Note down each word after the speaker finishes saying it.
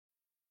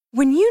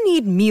When you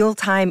need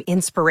mealtime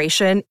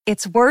inspiration,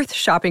 it's worth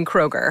shopping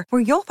Kroger,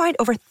 where you'll find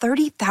over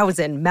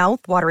 30,000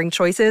 mouth-watering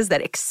choices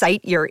that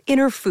excite your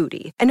inner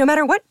foodie. And no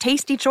matter what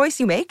tasty choice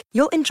you make,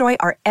 you'll enjoy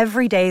our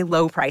everyday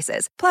low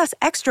prices, plus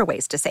extra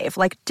ways to save,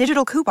 like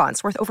digital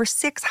coupons worth over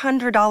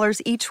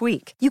 $600 each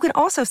week. You can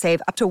also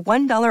save up to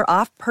 $1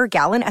 off per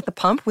gallon at the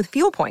pump with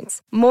fuel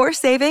points. More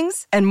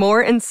savings and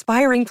more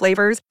inspiring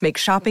flavors make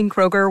shopping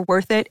Kroger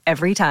worth it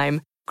every time.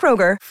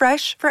 Kroger,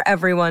 fresh for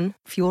everyone.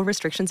 Fuel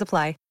restrictions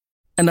apply.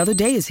 Another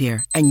day is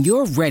here, and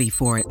you're ready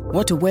for it.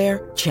 What to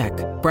wear? Check.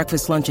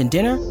 Breakfast, lunch, and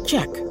dinner?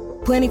 Check.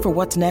 Planning for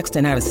what's next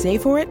and how to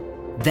save for it?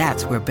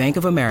 That's where Bank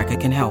of America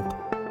can help.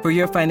 For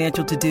your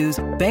financial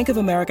to-dos, Bank of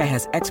America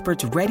has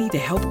experts ready to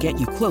help get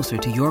you closer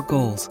to your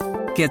goals.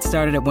 Get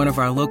started at one of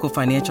our local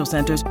financial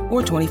centers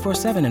or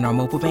 24/7 in our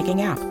mobile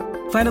banking app.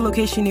 Find a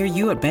location near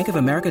you at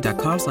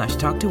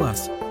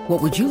bankofamerica.com/talktous.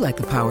 What would you like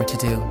the power to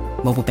do?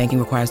 Mobile banking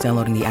requires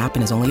downloading the app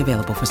and is only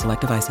available for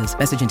select devices.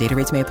 Message and data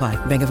rates may apply.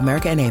 Bank of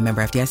America N.A.,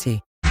 member FDIC.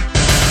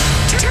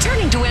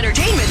 Turning to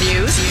entertainment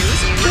news.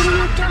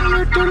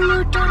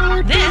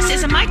 This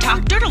is a My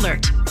Talk Dirt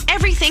Alert.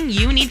 Everything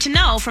you need to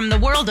know from the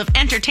world of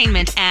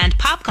entertainment and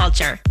pop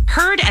culture.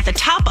 Heard at the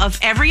top of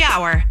every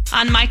hour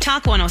on My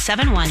Talk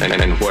 107.1.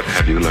 And what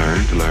have you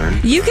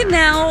learned? You can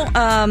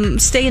now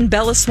stay in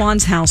Bella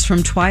Swan's house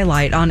from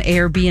Twilight on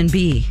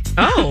Airbnb.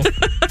 Oh,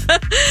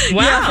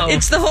 wow. Yeah,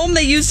 it's the home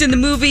they used in the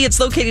movie. It's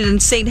located in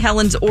St.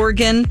 Helens,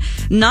 Oregon,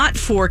 not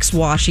Forks,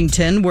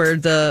 Washington, where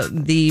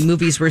the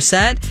movies were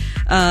set.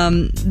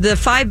 The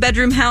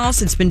 5-bedroom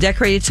house, it's been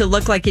decorated to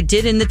look like it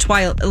did in the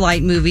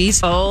Twilight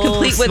movies.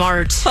 Oh,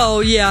 smart.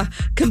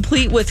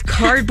 Complete with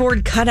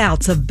cardboard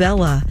cutouts of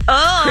Bella,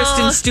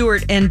 Kristen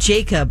Stewart, and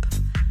Jacob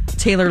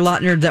Taylor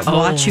Lautner that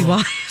watch you while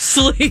you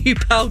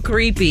sleep. How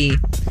creepy.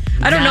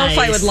 I don't know if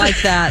I would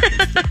like that.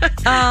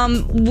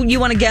 You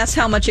want to guess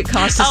how much it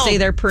costs to stay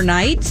there per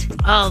night?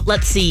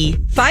 Let's see.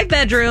 5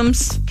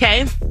 bedrooms.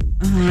 Okay.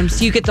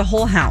 So you get the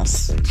whole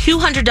house.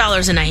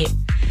 $200 a night.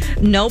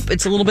 Nope,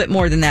 it's a little bit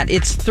more than that.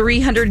 It's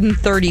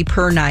 $330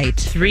 per night.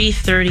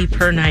 $330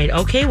 per night.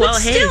 Okay, well,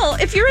 but still,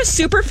 if you're a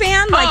super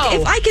fan, like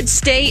if I could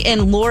stay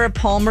in Laura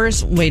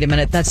Palmer's, wait a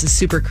minute, that's a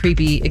super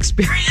creepy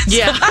experience.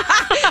 Yeah.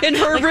 In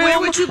her room. Where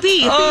would you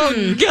be?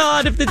 Oh,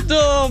 God.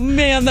 Oh,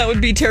 man, that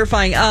would be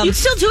terrifying. You'd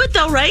still do it,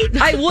 though, right?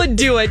 I would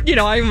do it. You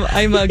know,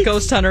 I'm a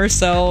ghost hunter,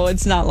 so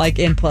it's not like,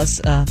 and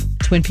plus,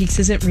 Twin Peaks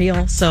isn't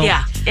real, so.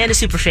 Yeah, and a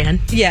super fan.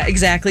 Yeah,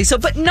 exactly. So,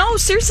 but no,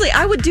 seriously,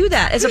 I would do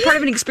that. As a part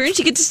of an experience,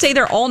 you get to stay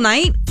there all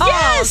night.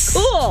 Yes!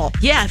 Oh, cool.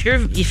 Yeah,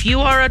 if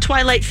you are a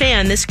Twilight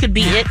fan, this could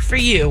be it for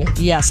you.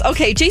 Yes.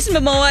 Okay, Jason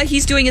Momoa,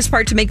 he's doing his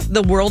part to make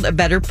the world a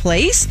better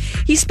place.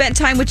 He spent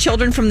time with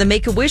children from the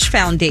Make-A-Wish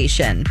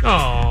Foundation.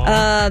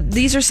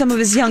 These are some of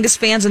his youngest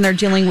fans, and they're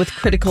dealing with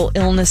critical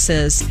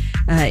illnesses.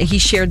 He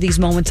shared these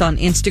moments on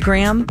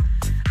Instagram.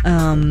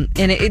 And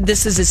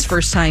this is his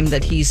first time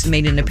that he's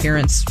made an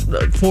appearance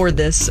for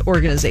this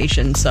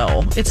organization.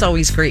 So it's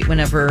always great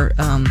whenever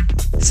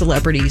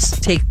celebrities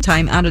take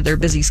time out of their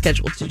busy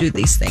schedule to do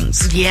these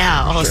things.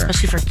 Yeah,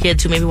 especially for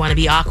kids who maybe want to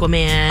be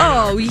Aquaman.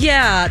 Oh,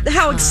 yeah.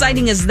 How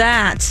exciting is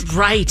that?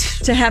 Right.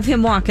 To have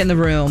him walk in the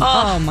room.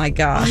 Oh my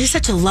gosh. He's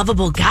such a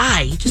lovable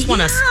guy. You just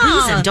want to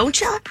squeeze him, don't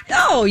you?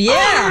 Oh,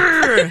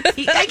 yeah.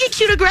 I get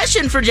cute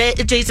aggression for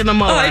Jason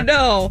Momoa. I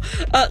know.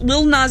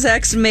 Lil Nas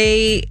X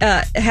may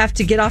have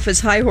to get off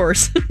his high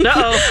horse.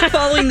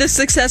 Following the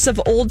success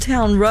of Old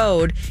Town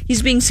Road,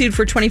 he's being sued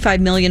for $25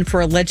 million for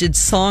alleged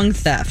song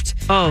theft.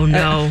 Oh,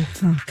 no.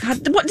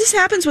 God, this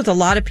happens with a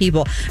lot of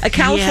people. A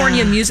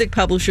California music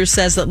publisher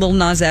says that Lil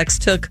Nas X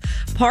took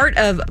part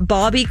of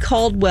Bobby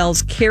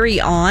Caldwell's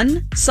Carry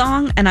On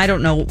song, and I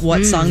don't know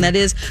what song that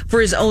is, for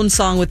his own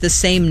song with the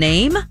same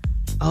name.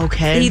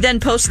 Okay. He then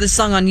posted the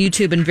song on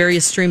YouTube and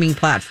various streaming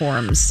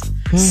platforms.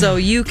 So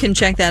you can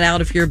check that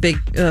out if you're a big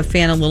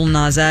fan of Lil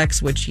Nas X,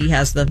 which he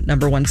has the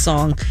 #1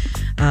 song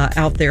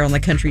out there on the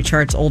country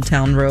charts, Old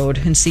Town Road,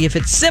 and see if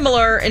it's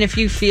similar and if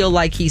you feel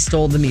like he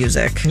stole the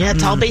music. Yeah,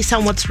 it's all based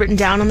on what's written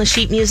down on the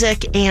sheet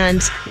music.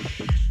 And,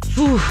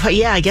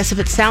 I guess if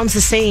it sounds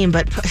the same,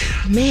 but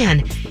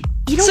man,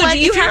 you know what?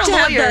 You have to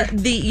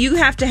have you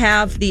have to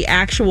have the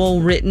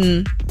actual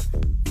written.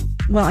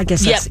 Well, I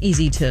guess that's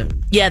easy to.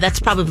 Yeah, that's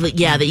probably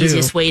the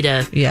easiest way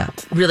to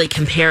really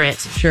compare it.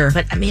 Sure,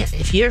 but I mean,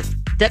 if you're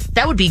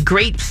that would be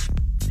great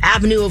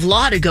avenue of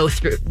law to go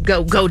through,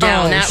 go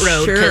down that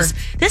road, because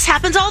this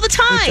happens all the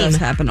time. It does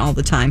happen all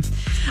the time.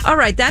 All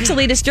right, that's the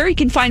latest story. You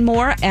can find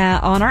more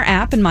on our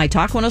app and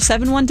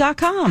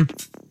mytalk1071.com.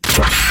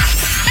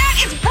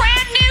 That is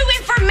brand new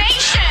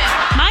information.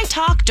 My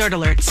Talk Dirt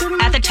Alerts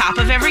at the top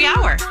of every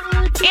hour,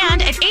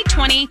 and at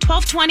 8:20,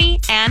 12:20,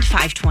 and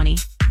 5:20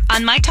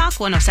 on My Talk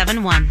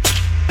 107.1.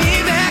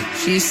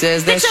 She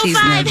says that she's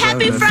 6:05.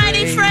 Happy never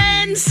Friday, afraid.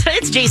 friends.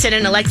 It's Jason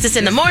and Alexis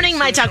in the morning.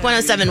 My Talk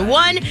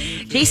 107.1.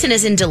 Jason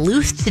is in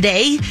Duluth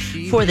today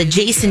for the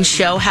Jason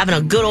Show, having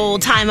a good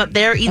old time up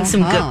there, eating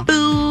some good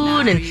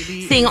food and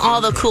seeing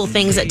all the cool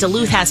things that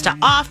Duluth has to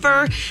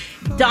offer.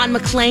 Don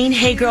McLean,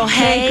 hey girl,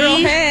 hey. Hey girl,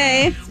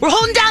 hey. We're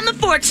holding down the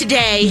fort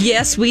today.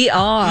 Yes, we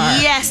are.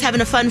 Yes, having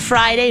a fun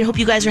Friday. I hope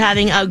you guys are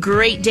having a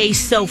great day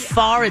so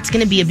far. It's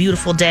going to be a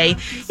beautiful day.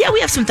 Yeah,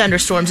 we have some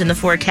thunderstorms in the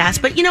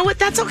forecast, but you know what?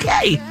 That's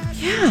okay.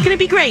 Yeah. It's going to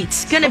be great.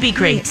 It's going to be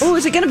great. Oh,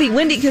 is it going to be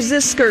windy? Because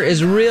this skirt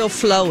is real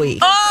flowy.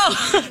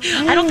 Oh,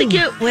 I don't think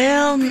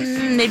well,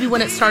 maybe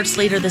when it starts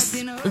later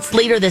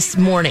this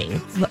morning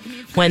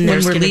when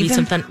there's going to be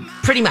some thunder.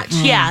 Pretty much.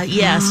 Yeah,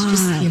 yes.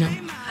 Just,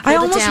 I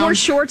almost wore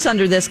shorts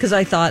under this because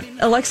I thought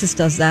Alexis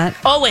does that.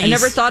 Always. I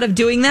never thought of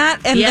doing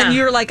that. And then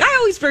you're like, I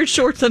always wear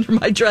shorts under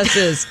my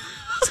dresses.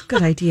 It's a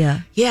good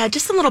idea. Yeah,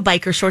 just some little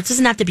biker shorts.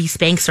 Doesn't have to be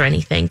Spanx or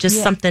anything.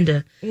 Just something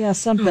to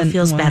something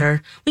feels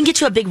better. We can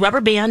get you a big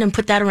rubber band and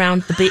put that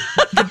around the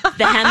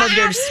hem of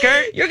your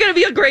skirt. You're going to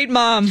be a great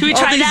mom. Should we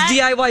try these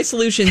DIY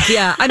solutions.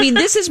 Yeah. I mean,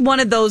 this is one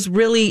of those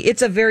really,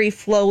 it's a very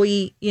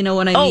flowy, you know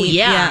what I mean? Oh,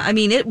 yeah. I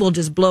mean, it will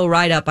just blow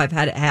right up. I've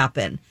had it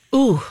happen.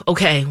 Ooh,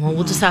 okay. Well,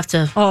 we'll just have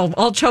to... Oh,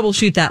 I'll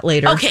troubleshoot that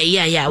later. Okay,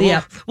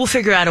 yeah. We'll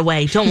figure out a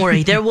way. Don't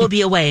worry. There will be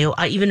a way,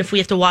 even if we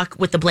have to walk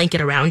with the blanket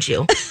around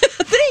you.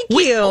 Thank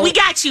you. We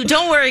got you.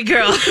 Don't worry,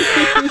 girl.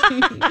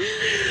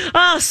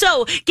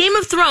 So, Game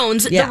of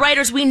Thrones, the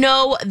writers, we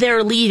know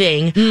they're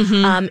leaving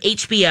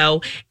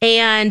HBO.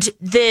 And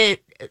the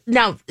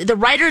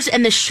writers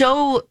and the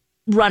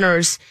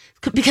showrunners...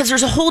 Because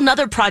there's a whole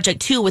nother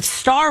project too with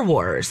Star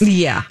Wars.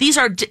 Yeah, those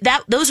are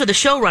the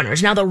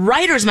showrunners. Now the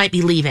writers might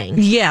be leaving.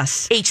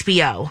 Yes,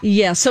 HBO.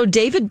 Yeah, so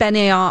David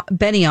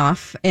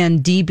Benioff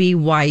and D.B.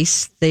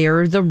 Weiss,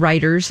 they're the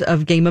writers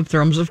of Game of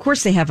Thrones. Of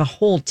course, they have a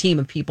whole team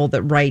of people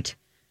that write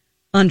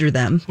under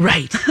them.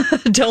 Right.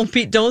 Don't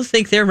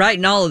think they're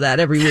writing all of that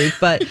every week,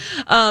 but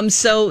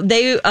so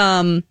they.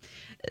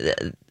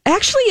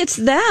 Actually, it's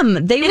them.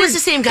 It is the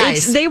same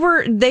guys.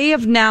 They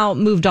have now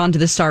moved on to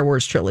the Star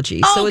Wars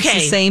trilogy. So it's the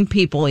same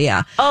people,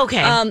 yeah.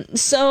 Okay.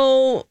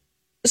 So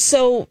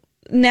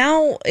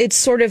now it's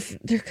sort of,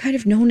 they're kind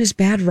of known as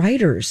bad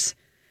writers.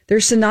 They're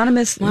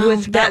synonymous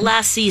with that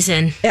last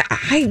season.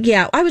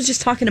 I was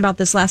just talking about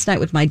this last night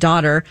with my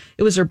daughter.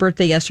 It was her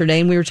birthday yesterday,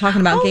 and we were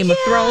talking about Game of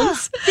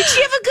Thrones. Did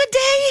she have a good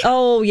day?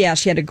 Oh, yeah,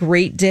 she had a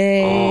great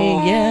day.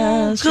 Oh,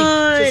 yeah, she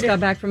just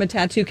got back from a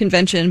tattoo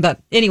convention. But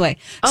anyway,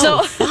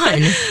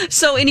 fun.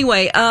 So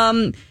anyway,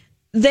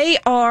 they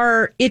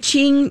are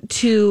itching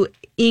to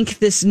ink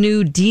this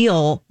new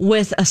deal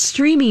with a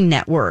streaming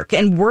network,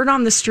 and word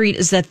on the street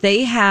is that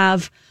they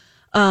have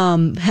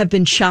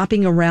been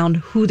shopping around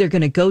who they're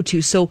going to go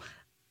to. So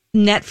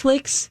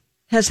Netflix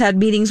has had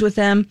meetings with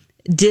them,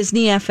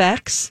 Disney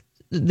FX,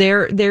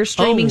 their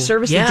streaming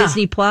service,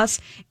 Disney Plus,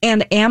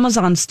 and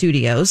Amazon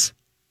Studios.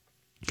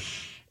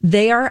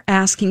 They are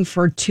asking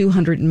for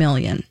 $200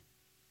 million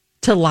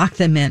to lock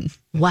them in.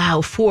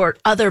 Wow, for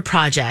other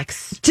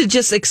projects. To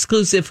just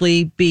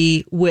exclusively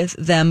be with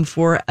them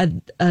for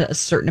a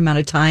certain amount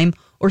of time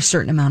or a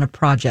certain amount of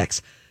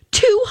projects.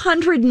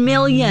 $200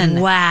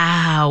 million.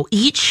 Wow.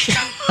 Each?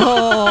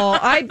 Oh,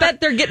 I bet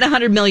they're getting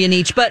 $100 million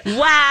each. But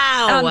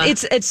wow.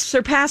 It's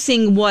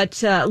surpassing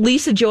what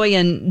Lisa Joy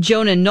and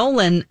Jonah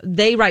Nolan,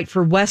 they write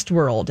for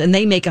Westworld, and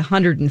they make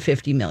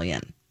 $150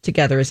 million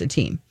together as a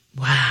team.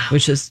 Wow.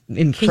 Which is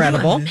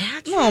incredible. Can you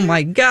imagine? Oh,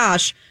 my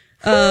gosh.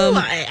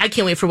 I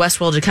can't wait for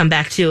Westworld to come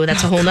back, too.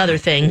 That's a whole other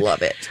thing.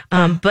 Love it.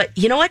 But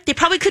you know what? They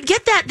probably could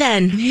get that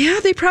then. Yeah,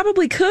 they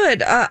probably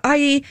could.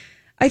 I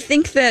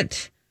think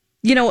that,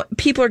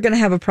 people are going to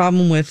have a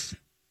problem with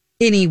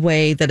any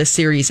way that a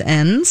series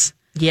ends.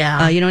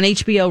 Yeah. And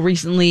HBO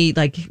recently,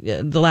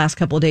 the last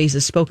couple of days,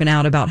 has spoken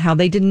out about how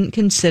they didn't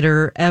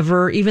consider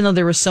ever, even though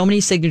there were so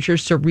many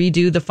signatures to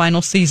redo the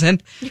final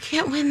season. You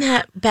can't win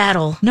that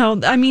battle. No,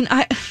 I mean,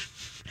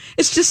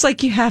 it's just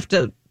like you have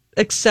to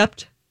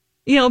accept,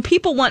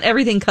 people want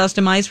everything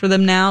customized for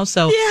them now.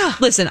 So,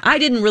 listen, I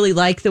didn't really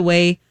like the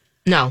way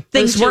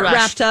things weren't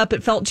wrapped up.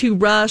 It felt too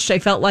rushed. I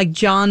felt like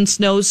Jon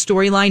Snow's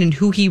storyline and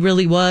who he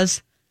really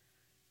was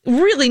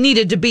really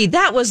needed to be.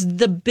 That was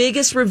the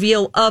biggest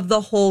reveal of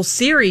the whole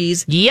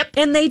series. Yep.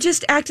 And they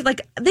just acted like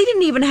they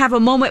didn't even have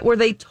a moment where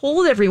they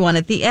told everyone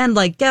at the end,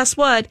 guess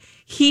what?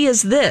 He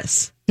is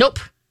this. Nope.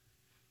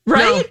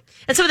 Right? No.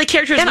 And some of the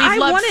characters we've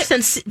loved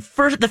since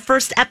the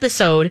first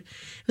episode, it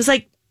was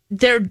like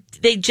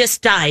they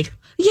just died.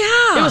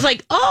 Yeah. It was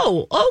like,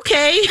 oh,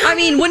 okay. I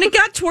mean, when it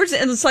got towards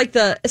it, and it's like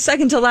the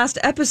second to last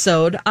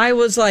episode, I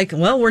was like,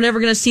 well, we're never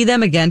going to see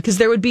them again, because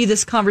there would be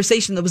this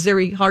conversation that was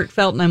very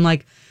heartfelt, and I'm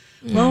like,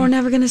 well, we're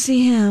never going to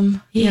see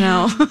him,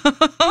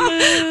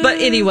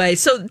 But anyway,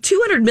 so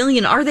 $200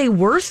 million, are they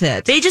worth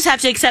it? They just have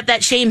to accept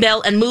that shame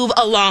belt and move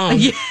along.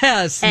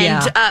 Yes.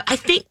 And I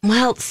think,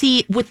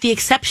 with the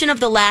exception of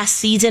the last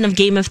season of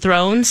Game of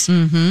Thrones,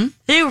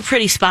 they were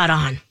pretty spot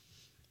on.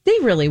 They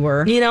really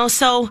were.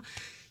 So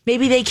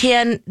maybe they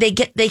can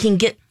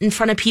get in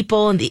front of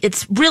people, and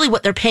it's really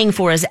what they're paying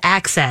for is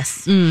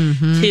access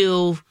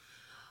to,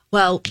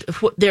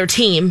 their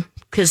team.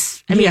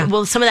 Because,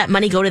 will some of that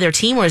money go to their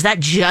team, or is that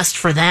just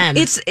for them?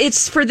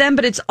 It's for them,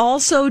 but it's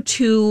also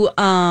to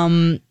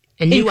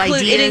and new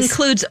ideas. It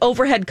includes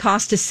overhead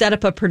costs to set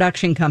up a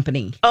production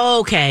company.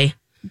 Okay.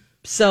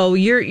 So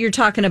you're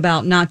talking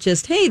about not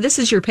just, hey, this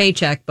is your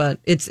paycheck, but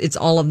it's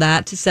all of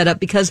that to set up,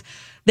 because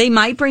they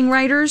might bring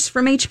writers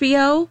from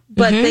HBO,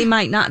 but they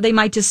might not. They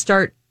might just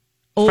start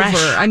over.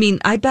 Fresh. I mean,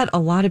 I bet a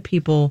lot of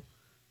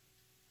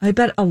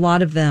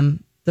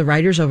them, the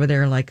writers over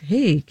there are like,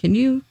 hey, can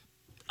you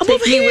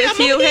take me with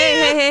you?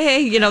 Hey.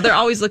 You know, they're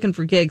always looking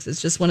for gigs.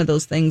 It's just one of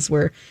those things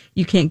where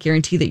you can't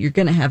guarantee that you're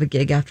going to have a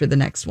gig after the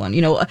next one.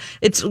 You know,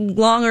 it's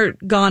longer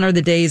gone are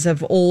the days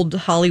of old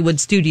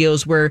Hollywood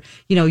studios where,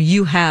 you know,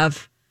 you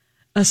have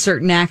a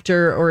certain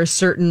actor or a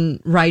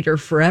certain writer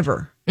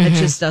forever. It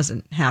just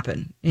doesn't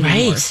happen anymore.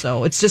 Right.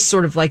 So it's just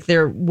sort of like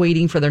they're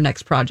waiting for their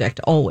next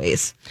project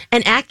always.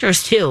 And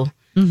actors, too.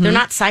 They're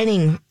not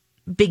signing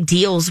big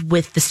deals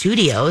with the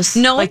studios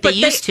like they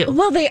used to.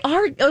 Well, they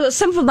are.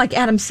 Some of them, like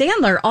Adam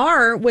Sandler,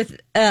 are with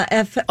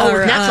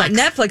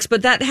Netflix,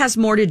 but that has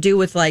more to do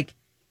with like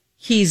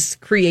he's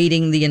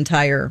creating the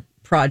entire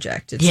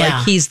project. It's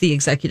like he's the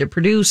executive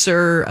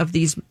producer of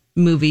these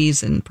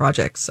movies and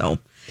projects, so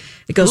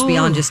it goes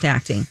beyond just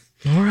acting.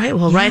 All right,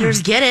 well,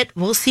 writers get it.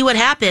 We'll see what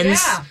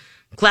happens. Yeah.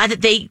 Glad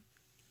that they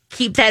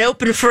keep that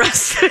open for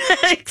us to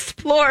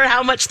explore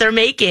how much they're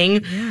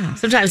making. Yeah.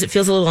 Sometimes it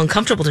feels a little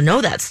uncomfortable to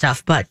know that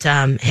stuff, but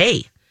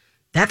hey,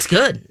 that's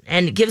good.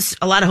 And it gives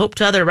a lot of hope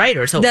to other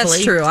writers, hopefully.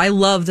 That's true. I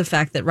love the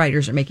fact that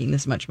writers are making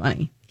this much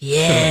money.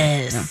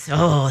 Yes. So,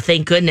 oh,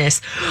 thank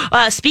goodness.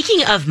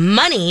 Speaking of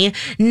money,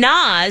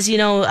 Nas, you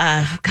know,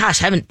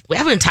 we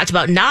haven't talked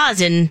about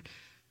Nas in,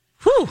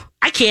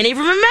 I can't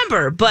even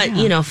remember. But,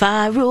 you know, if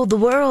I ruled the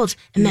world,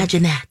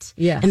 imagine that.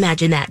 Yeah.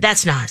 Imagine that.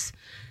 That's Nas.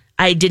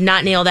 I did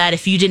not nail that.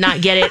 If you did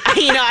not get it,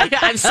 you know,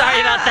 I'm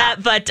sorry about that.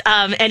 But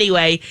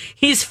anyway,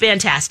 he's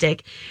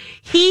fantastic.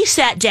 He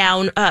sat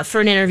down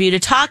for an interview to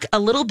talk a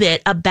little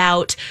bit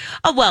about,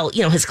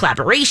 his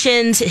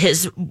collaborations,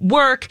 his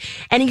work,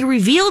 and he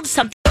revealed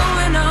something.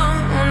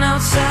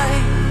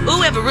 Ooh,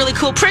 we have a really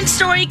cool Prince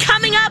story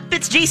coming up.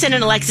 It's Jason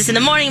and Alexis in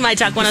the morning, My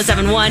Talk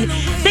 107.1,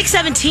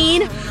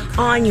 617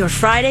 on your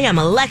Friday. I'm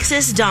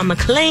Alexis, Don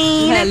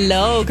McLean.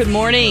 Hello, good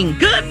morning.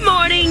 Good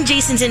morning.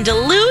 Jason's in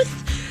Duluth.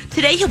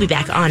 Today, he'll be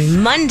back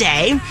on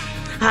Monday.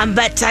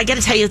 But I got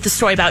to tell you the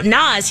story about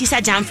Nas. He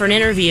sat down for an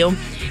interview,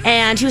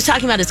 and he was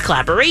talking about his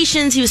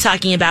collaborations. He was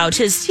talking about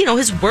his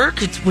work,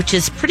 which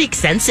is pretty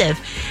extensive.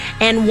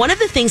 And one of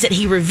the things that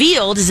he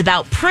revealed is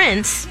about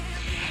Prince.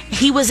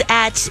 He was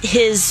at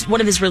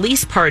one of his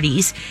release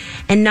parties,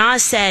 and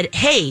Nas said,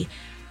 hey,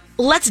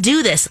 let's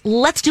do this.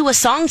 Let's do a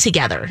song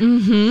together.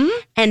 Mm-hmm.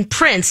 And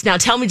Prince, now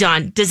tell me,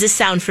 Don, does this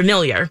sound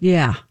familiar?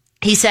 Yeah.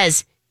 He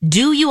says,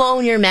 do you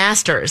own your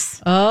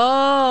masters?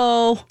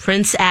 Oh.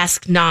 Prince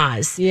asked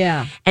Nas.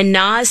 Yeah. And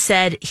Nas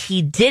said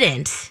he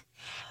didn't.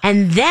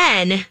 And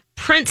then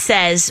Prince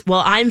says,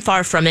 well, I'm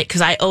far from it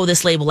because I owe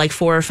this label like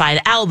 4 or 5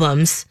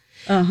 albums.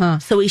 Uh-huh.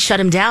 So he shut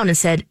him down and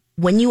said,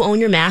 when you own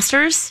your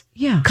masters,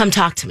 come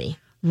talk to me.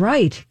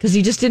 Right. Because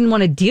he just didn't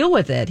want to deal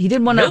with it. He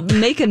didn't want to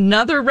make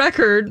another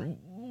record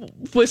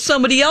with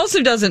somebody else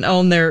who doesn't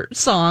own their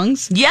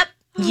songs. Yep.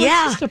 Oh,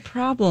 yeah, it's just a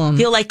problem.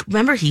 Feel like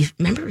he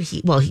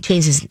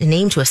changed his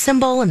name to a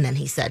symbol, and then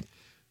he said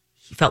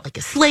he felt like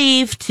a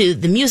slave to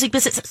the music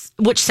business,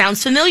 which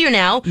sounds familiar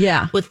now.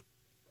 Yeah, with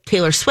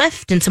Taylor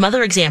Swift and some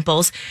other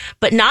examples.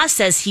 But Nas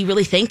says he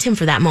really thanked him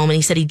for that moment.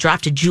 He said he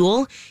dropped a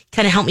jewel,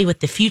 kind of helped me with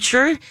the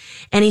future,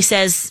 and he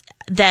says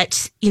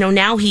that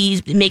now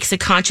he makes a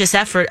conscious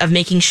effort of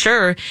making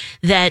sure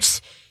that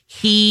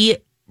he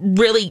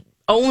really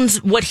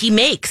owns what he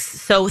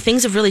makes. So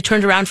things have really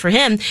turned around for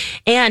him.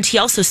 And he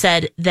also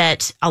said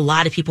that a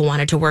lot of people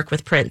wanted to work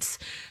with Prince.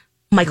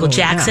 Michael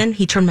Jackson,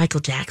 he turned Michael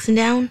Jackson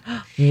down.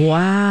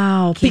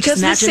 Wow.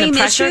 Because the same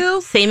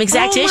issue? Same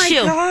exact issue.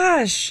 Oh my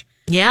gosh.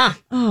 Yeah.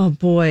 Oh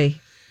boy.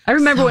 I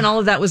remember when all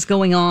of that was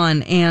going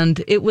on,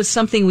 and it was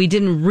something we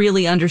didn't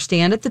really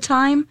understand at the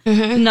time.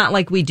 Mm-hmm. Not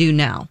like we do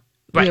now.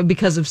 Right.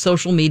 Because of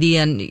social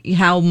media and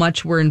how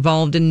much we're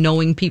involved in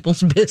knowing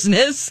people's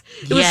business.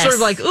 It was sort of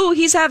like, ooh,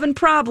 he's having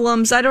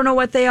problems. I don't know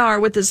what they are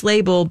with this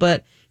label.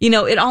 But,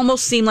 it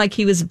almost seemed like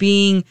he was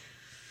being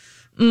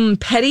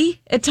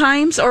petty at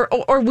times. Or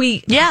we,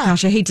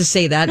 gosh, I hate to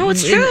say that. No,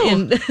 it's true.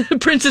 In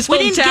Prince's hometown. We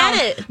didn't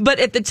get it. But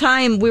at the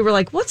time, we were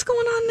like, what's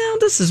going on now?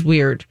 This is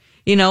weird.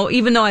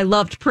 Even though I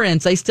loved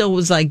Prince, I still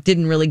was like,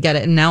 didn't really get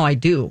it. And now I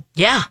do.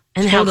 Yeah.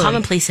 And how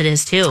commonplace it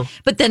is, too.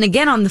 But then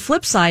again, on the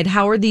flip side,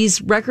 how are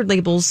these record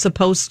labels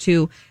supposed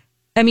to,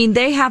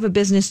 they have a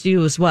business to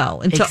do as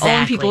well. And to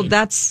own people,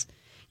 that's,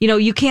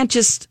 you can't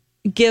just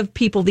give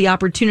people the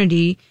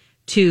opportunity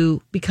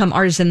to become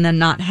artists and then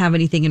not have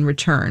anything in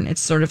return.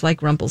 It's sort of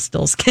like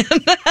Rumpelstiltskin.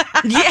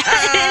 Yeah,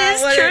 it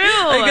is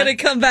true. They're going to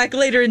come back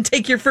later and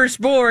take your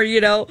firstborn,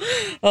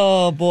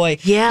 Oh, boy.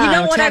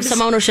 Yeah, to have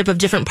some ownership of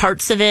different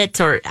parts of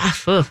it or...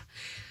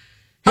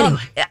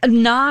 Anyway.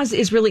 Nas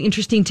is really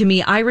interesting to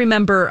me. I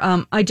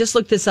remember, I just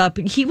looked this up.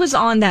 He was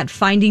on that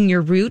Finding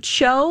Your Roots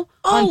show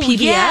on PBS.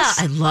 Yeah,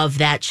 I love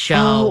that show.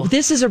 Oh,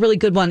 this is a really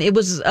good one. It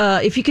was,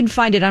 if you can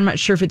find it, I'm not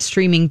sure if it's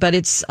streaming, but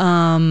it's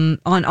on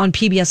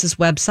PBS's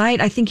website.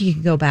 I think you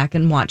can go back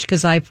and watch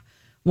because I've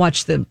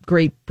watched the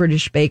Great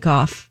British Bake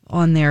Off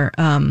on there.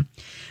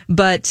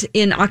 But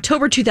in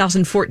October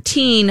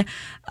 2014,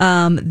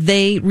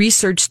 they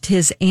researched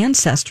his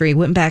ancestry,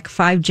 went back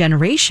 5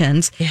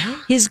 generations.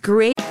 Yeah. His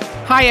great.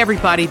 Hi,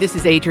 everybody. This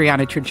is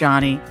Adriana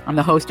Trajani. I'm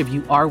the host of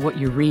You Are What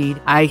You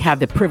Read. I have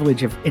the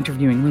privilege of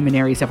interviewing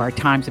luminaries of our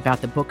times about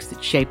the books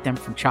that shaped them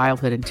from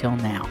childhood until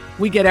now.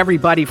 We get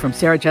everybody from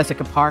Sarah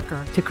Jessica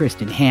Parker to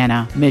Kristen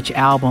Hanna, Mitch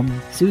Albom,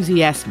 Susie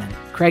Essman,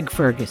 Craig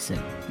Ferguson,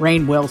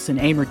 Rainn Wilson,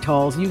 Amor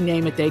Tolls, you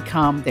name it, they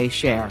come, they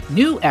share.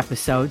 New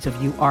episodes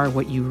of You Are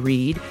What You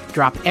Read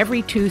drop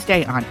every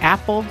Tuesday on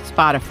Apple,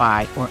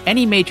 Spotify, or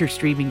any major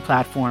streaming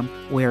platform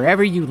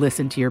wherever you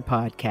listen to your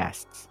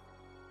podcasts.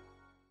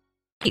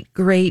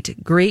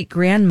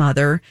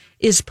 Great-great-grandmother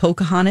is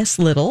Pocahontas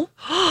Little.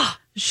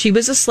 She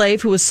was a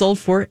slave who was sold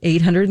for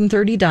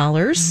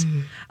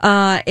 $830.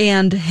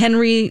 And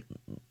Henry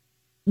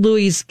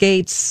Louis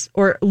Gates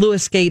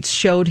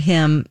showed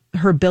him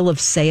her bill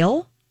of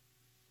sale.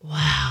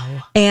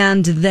 Wow.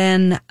 And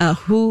then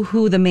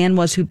who the man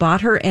was who bought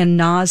her, and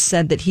Nas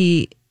said that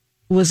he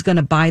was going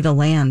to buy the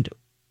land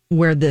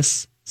where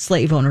this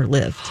slave owner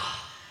lived.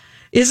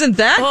 Isn't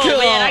that cool? Oh,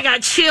 man, I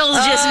got chills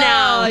just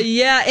now.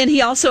 Yeah, and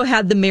he also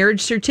had the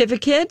marriage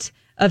certificate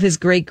of his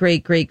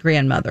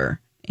great-great-great-grandmother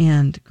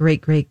and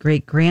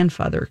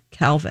great-great-great-grandfather,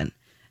 Calvin.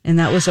 And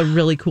that was a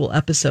really cool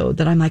episode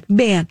that I'm like,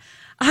 man,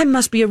 I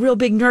must be a real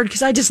big nerd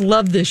because I just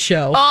love this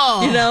show.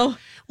 Oh. You know?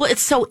 Well,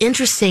 it's so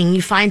interesting.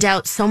 You find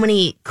out so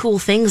many cool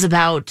things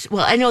about,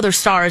 well, I know they're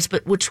stars,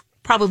 but which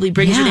probably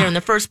brings you there in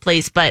the first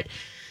place, but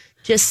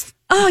just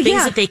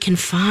things that they can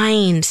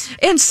find.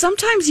 And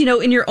sometimes, you know,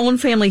 in your own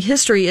family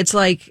history, it's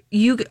like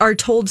you are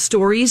told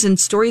stories and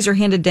stories are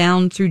handed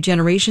down through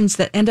generations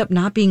that end up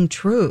not being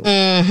true.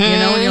 Mm-hmm. You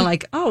know, and you're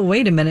like, oh,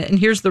 wait a minute. And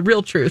here's the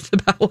real truth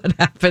about what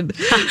happened.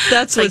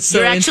 That's what's so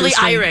you're actually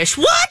interesting. Irish.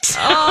 What?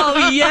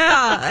 Oh,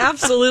 yeah,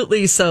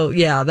 absolutely. So,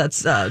 yeah,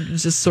 that's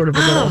just sort of a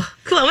little.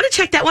 Cool. I want to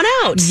check that one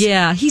out.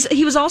 Yeah.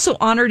 He was also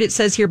honored, it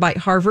says here, by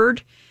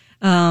Harvard.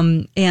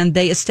 And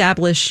they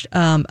established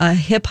a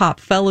hip hop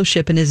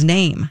fellowship in his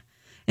name.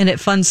 And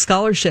it funds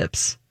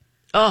scholarships.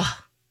 Oh,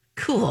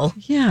 cool.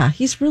 Yeah,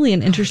 he's really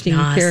an interesting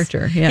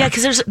character. Yeah,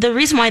 because there's the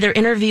reason why they're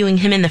interviewing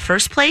him in the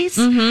first place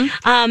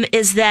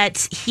is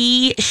that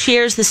he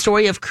shares the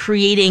story of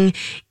creating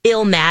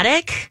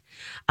Illmatic,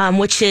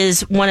 which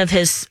is one of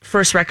his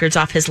first records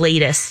off his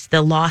latest,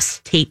 The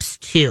Lost Tapes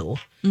 2.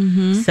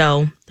 Mm-hmm.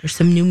 So there's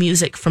some new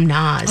music from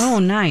Nas. Oh,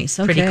 nice.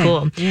 Okay. Pretty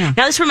cool. Yeah.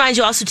 Now, this reminds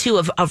you also, too,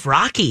 of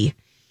Rocky.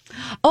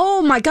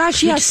 Oh my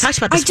gosh, yes. We just talked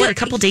about this a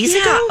couple days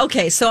ago.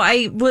 Okay, so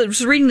I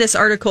was reading this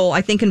article,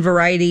 I think in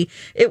Variety.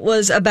 It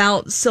was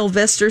about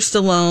Sylvester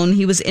Stallone.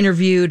 He was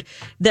interviewed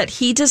that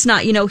he does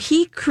not, you know,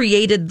 he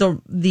created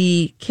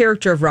the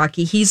character of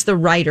Rocky. He's the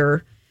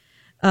writer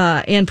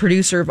and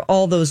producer of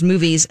all those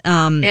movies.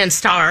 And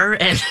star.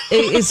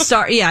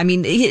 Yeah, I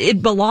mean,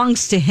 it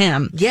belongs to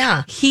him.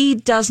 Yeah. He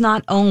does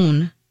not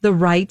own the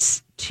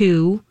rights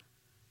to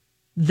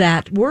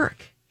that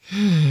work.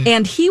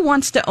 And he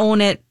wants to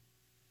own it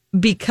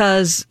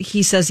because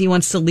he says he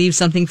wants to leave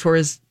something for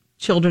his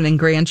children and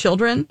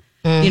grandchildren,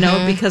 you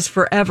know, because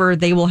forever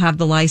they will have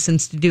the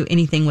license to do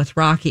anything with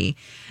Rocky.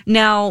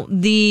 Now,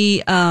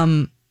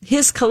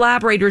 his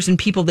collaborators and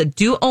people that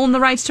do own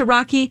the rights to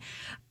Rocky,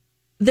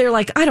 they're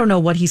like, I don't know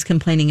what he's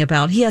complaining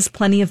about. He has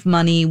plenty of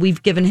money.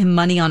 We've given him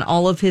money on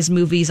all of his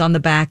movies on the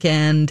back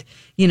end.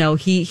 You know,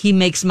 he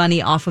makes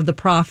money off of the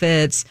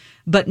profits,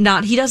 but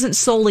he doesn't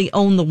solely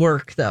own the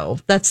work, though.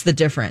 That's the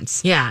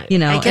difference. Yeah. You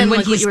know, again, and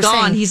when like he's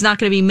gone, he's not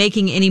going to be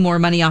making any more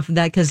money off of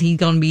that because he's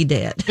going to be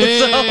dead.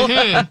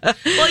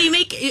 Well, you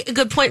make a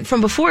good point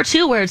from before,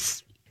 too, where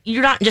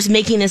you're not just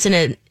making this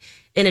in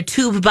a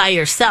tube by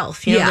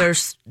yourself. You know,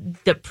 there's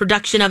the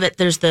production of it,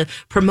 there's the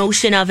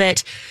promotion of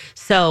it.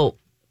 So,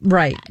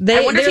 right.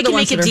 I wonder if he can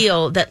make a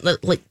deal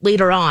that like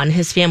later on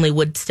his family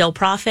would still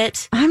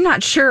profit. I'm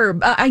not sure.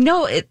 I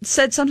know it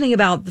said something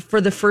about for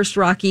the first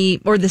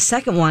Rocky or the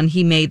second one,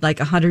 he made like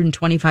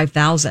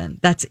 $125,000.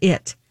 That's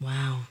it.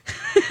 Wow.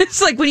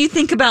 It's like when you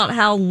think about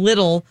how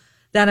little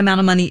that amount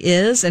of money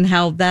is and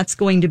how that's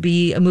going to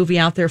be a movie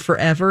out there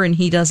forever and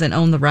he doesn't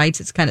own the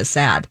rights, it's kind of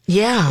sad.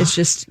 Yeah. It's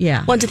just,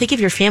 yeah. Well, and to think of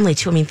your family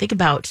too. I mean, think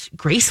about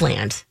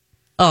Graceland.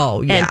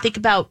 Oh, yeah. And think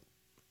about,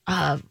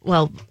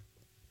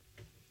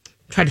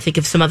 try to think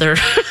of some other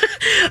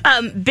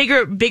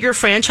bigger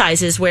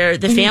franchises where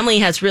the family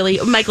has really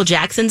Michael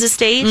Jackson's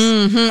estate.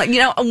 Mm-hmm. You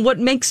know what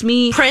makes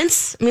me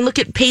Prince. I mean, look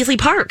at Paisley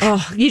Park.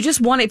 Oh, you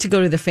just want it to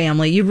go to the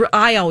family.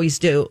 I always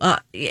do.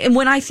 And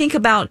when I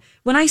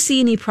see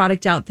any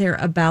product out there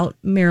about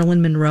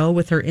Marilyn Monroe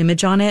with her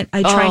image on it,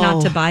 I try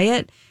not to buy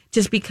it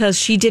just because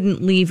she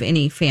didn't leave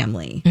any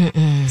family.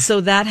 Mm-mm.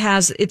 So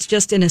it's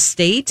just an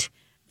estate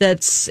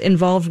that's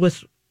involved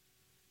with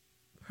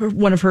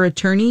one of her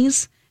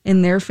attorneys.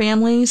 in their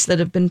families that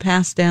have been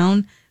passed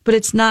down, but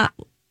it's not,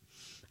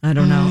 I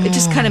don't know. It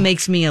just kind of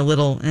makes me a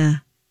little,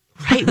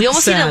 Right. We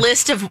almost need a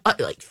list of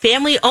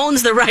family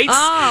owns the rights to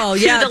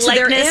the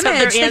likeness of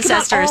their Think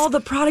ancestors. about all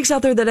the products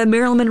out there that have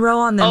Marilyn Monroe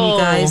on them, you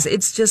guys.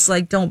 It's just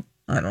like, I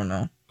don't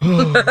know.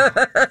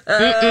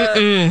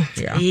 Yeah.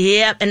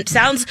 Yep. And it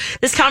sounds,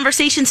 this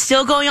conversation's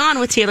still going on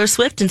with Taylor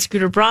Swift and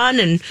Scooter Braun.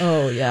 And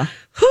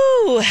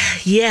whew,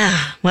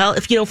 yeah. Well,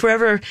 if,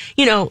 forever,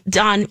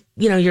 Don,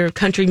 your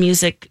country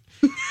music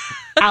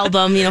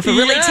album, if it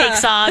really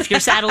takes off, your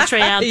Saddle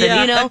Tray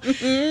anthem,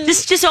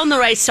 just own the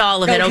rights to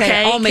all of it,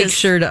 okay? I'll make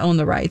sure to own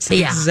the rights.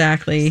 Yeah.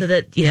 Exactly. So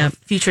that,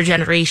 future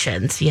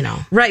generations,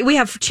 Right. We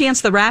have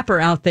Chance the Rapper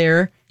out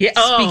there. Yeah.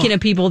 Speaking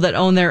of people that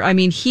own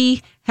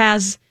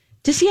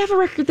does he have a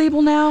record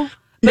label now?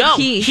 But no,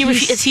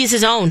 he's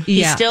his own.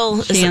 He's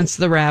still Chance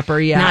the Rapper.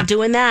 Yeah, not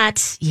doing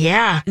that.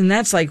 Yeah, and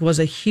that's was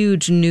a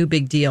huge new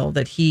big deal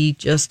that he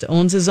just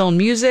owns his own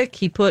music.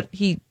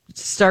 He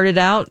started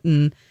out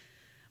and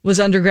was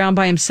underground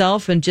by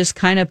himself and just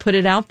kind of put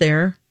it out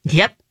there.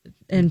 Yep,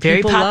 and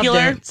very popular.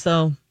 Loved it,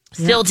 so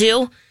still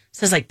do.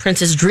 Says like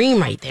Prince's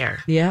dream right there.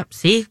 Yep.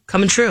 See,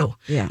 coming true.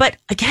 Yeah. But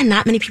again,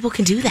 not many people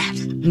can do that.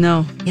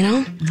 No.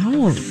 No.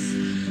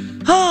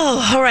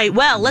 Oh, all right.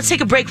 Well, let's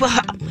take a break. Well,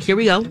 here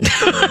we go.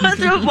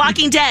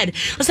 Walking Dead.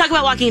 Let's talk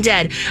about Walking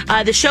Dead.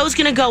 The show's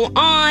going to go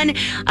on.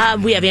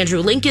 We have Andrew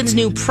Lincoln's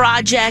new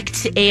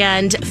project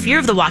and Fear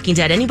of the Walking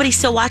Dead. Anybody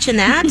still watching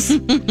that?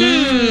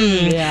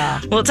 Yeah.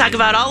 We'll talk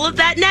about all of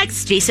that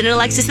next. Jason and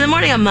Alexis in the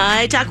morning on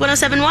My Talk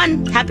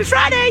 107.1. Happy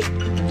Friday.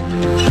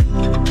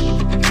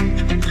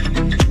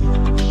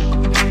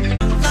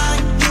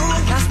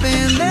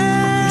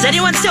 Is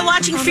anyone still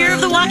watching Fear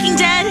of the Walking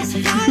Dead?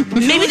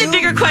 Maybe the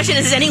bigger question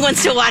is anyone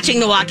still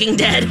watching The Walking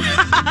Dead?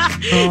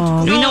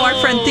 We know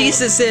our friend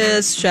Thesis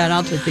is. Shout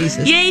out to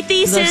Thesis. Yay,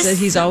 Thesis.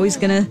 He's always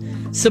going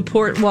to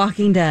support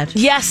Walking Dead.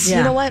 Yes. Yeah.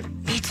 You know what?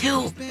 Me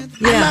too.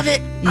 I love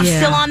it. I'm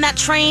still on that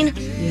train.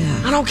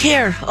 Yeah. I don't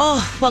care.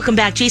 Oh, welcome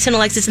back. Jason,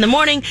 Alexis in the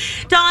morning.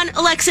 Dawn,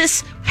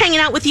 Alexis, hanging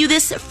out with you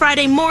this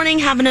Friday morning,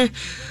 having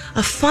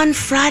a fun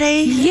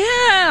Friday.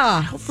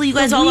 Yeah. Hopefully you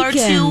guys all are too.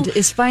 The weekend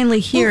is finally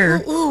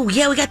here. Ooh,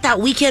 yeah, we got that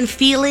weekend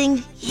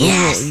feeling.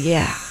 Yes. Oh,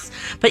 yeah.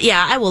 But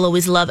yeah, I will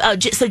always love.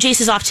 So Jace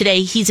is off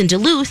today. He's in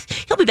Duluth.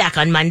 He'll be back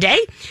on Monday.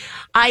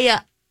 No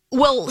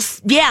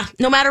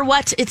matter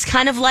what, it's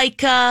kind of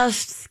like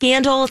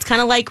Scandal. It's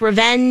kind of like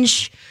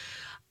Revenge.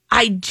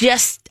 I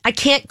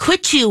can't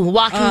quit you,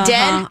 Walking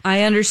Dead.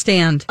 I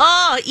understand.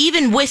 Oh,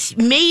 even with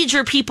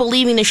major people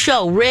leaving the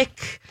show.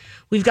 Rick.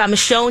 We've got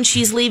Michonne.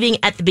 She's leaving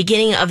at the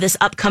beginning of this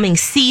upcoming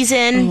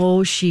season.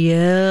 Oh, she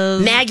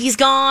is. Maggie's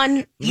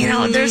gone.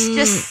 There's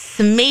just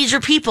some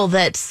major people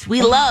that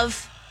we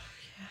love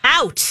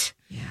out.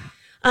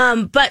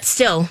 Yeah. But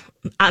still,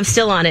 I'm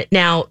still on it.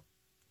 Now,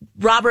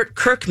 Robert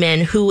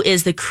Kirkman, who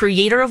is the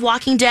creator of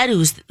Walking Dead,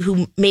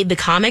 who made the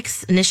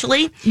comics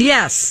initially.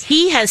 Yes.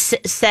 He has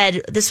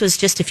said, this was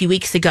just a few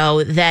weeks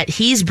ago, that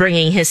he's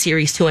bringing his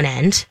series to an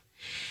end.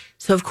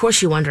 So, of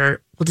course, you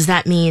wonder, well, does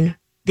that mean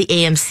the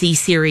AMC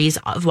series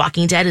of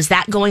Walking Dead, is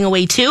that going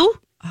away too?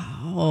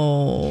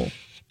 Oh.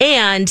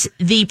 And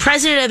the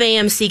president of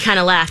AMC kind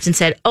of laughed and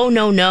said, oh,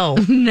 no.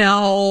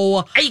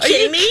 No. Are you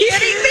kidding me?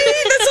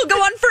 This will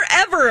go on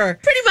forever.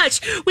 Pretty much.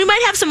 We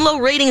might have some low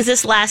ratings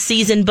this last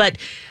season, but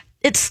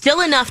it's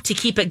still enough to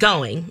keep it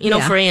going,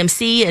 for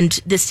AMC and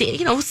this,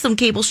 some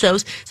cable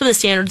shows. Some of the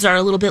standards are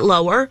a little bit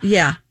lower.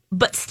 Yeah.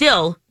 But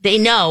still, they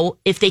know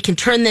if they can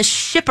turn this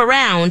ship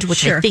around,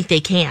 which I think they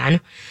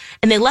can.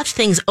 And they left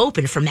things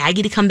open for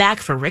Maggie to come back,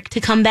 for Rick to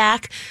come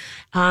back.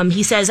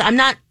 He says, I'm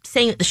not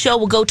saying that the show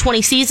will go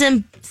 20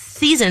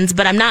 seasons,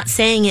 but I'm not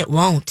saying it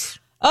won't.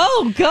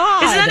 Oh,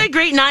 God. Isn't that a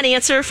great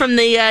non-answer from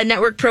the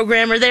network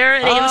programmer there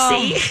at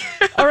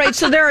AMC? All right,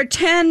 so there are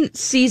 10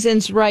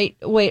 seasons, right?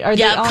 Wait, are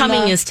they on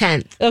upcoming is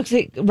 10th.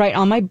 Okay, right,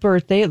 on my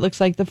birthday, it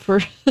looks like the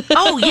first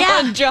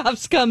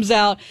Jobs comes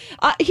out.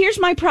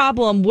 Here's my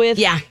problem with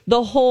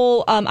the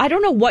whole, I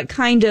don't know what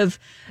kind of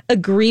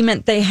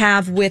agreement they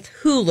have with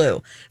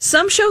Hulu.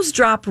 Some shows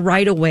drop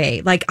right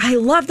away. Like, I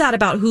love that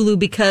about Hulu,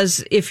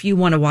 because if you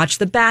want to watch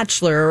The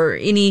Bachelor or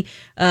any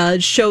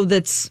show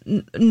that's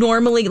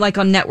normally like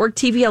on network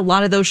TV, a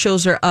lot of those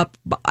shows are up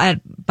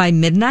by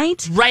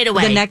midnight. Right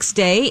away. The next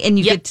day, and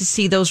you get to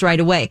see those right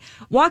away.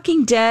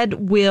 Walking Dead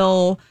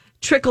will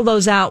trickle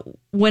those out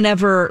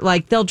whenever,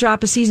 like, they'll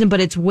drop a season, but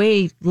it's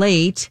way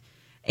late.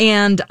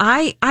 And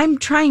I'm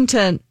trying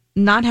to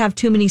not have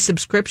too many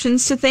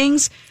subscriptions to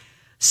things.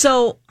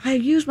 So I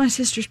use my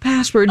sister's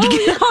password to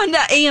get on the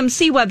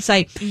AMC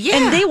website. Yeah.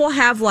 And they will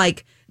have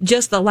like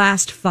just the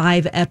last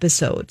 5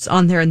 episodes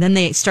on there, and then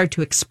they start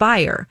to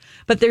expire.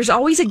 But there's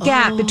always a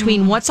gap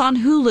between what's on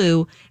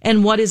Hulu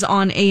and what is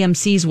on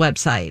AMC's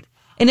website.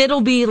 And it'll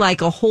be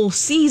like a whole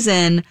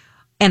season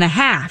and a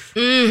half.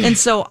 And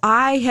so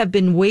I have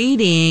been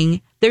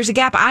waiting. There's a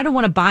gap. I don't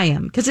want to buy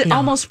them because it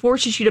almost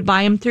forces you to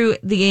buy them through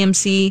the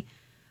AMC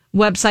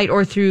website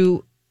or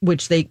through,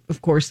 which they,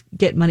 of course,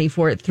 get money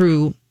for it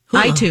through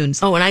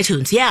iTunes. Oh, and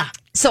iTunes, yeah.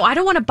 So I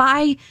don't want to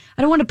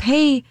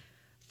pay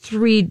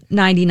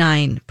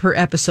 $3.99 per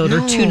episode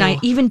or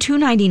even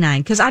 $2.99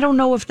 because I don't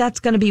know if that's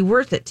going to be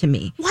worth it to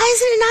me. Why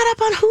isn't it not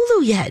up on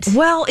Hulu yet?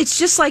 Well, it's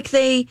just like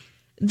they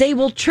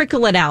will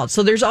trickle it out,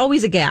 so there's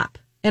always a gap.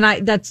 And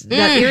that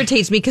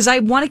irritates me because I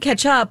want to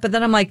catch up, but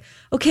then I'm like,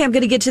 okay, I'm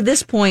going to get to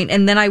this point,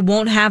 and then I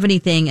won't have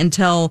anything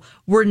until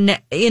we're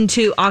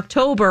into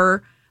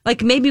October.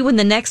 Like maybe when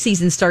the next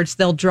season starts,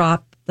 they'll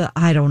drop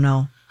I don't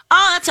know.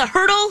 Oh, that's a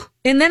hurdle.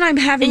 And then I'm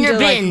having to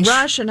binge.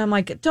 rush, and I'm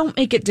like, don't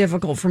make it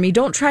difficult for me.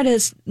 Don't try to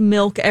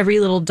milk every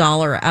little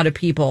dollar out of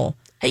people.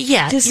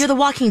 Yeah, you're The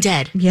Walking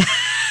Dead. Yeah.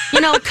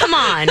 Come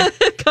on.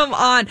 Come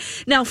on.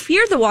 Now,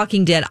 Fear the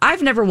Walking Dead,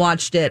 I've never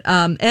watched it.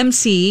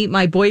 MC,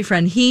 my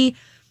boyfriend, he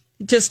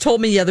just told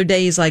me the other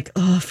day, he's like,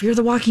 oh, Fear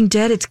the Walking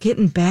Dead, it's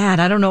getting bad.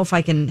 I don't know if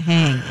I can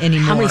hang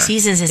anymore. How many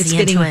seasons is he into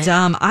it? It's getting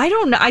dumb. I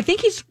don't know. I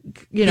think he's,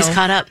 he's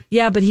caught up.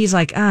 Yeah, but he's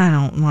like, I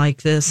don't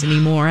like this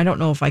anymore. I don't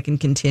know if I can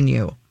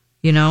continue,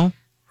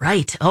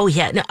 Right. Oh,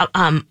 yeah. No,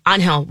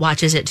 Angel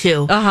watches it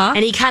too. Uh-huh.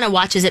 And he kind of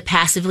watches it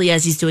passively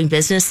as he's doing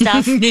business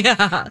stuff.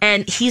 Yeah.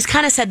 And he's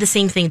kind of said the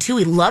same thing too.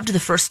 He loved the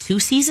first 2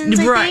 seasons,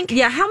 I think.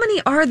 Yeah. How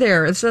many are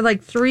there? Is there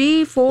like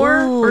 3,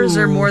 4, or is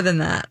there more than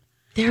that?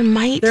 There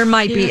might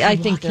be. I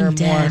think there are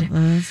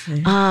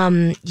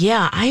more.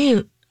 Yeah,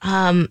 I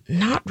am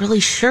not really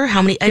sure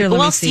how many. Here,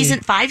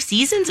 5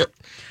 seasons. It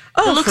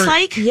looks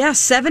like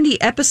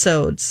 70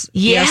 episodes.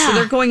 Yeah, so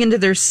they're going into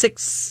their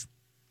 6th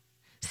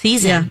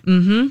season. Yeah.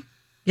 Mm-hmm.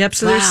 Yep.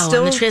 So there's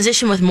still and the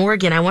transition with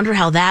Morgan. I wonder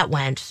how that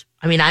went.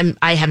 I mean,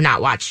 I have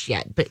not watched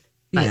yet, but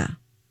yeah.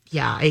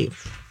 I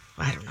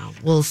don't know.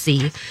 We'll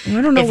see.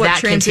 I don't know what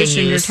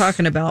transition you're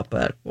talking about,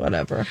 but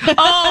whatever.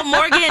 Oh,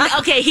 Morgan.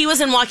 Okay, he was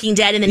in Walking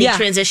Dead, and then he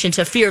transitioned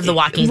to Fear of the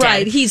Walking Dead.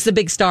 Right, he's the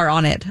big star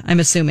on it, I'm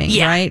assuming,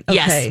 right? Okay.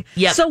 Yes.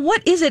 Yep. So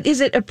what is it?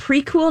 Is it a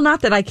prequel?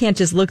 Not that I can't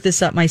just look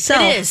this up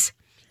myself. It is.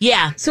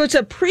 Yeah. So it's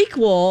a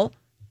prequel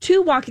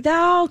to Walking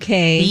Dead.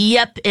 Okay.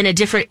 Yep, in a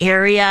different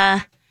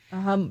area.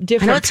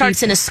 Different. I know it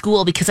starts in a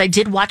school because I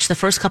did watch the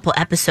first couple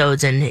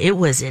episodes and it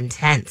was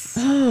intense.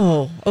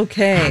 Oh,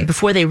 okay.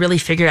 Before they really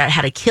figured out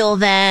how to kill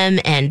them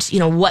and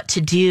what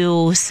to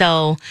do.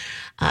 So,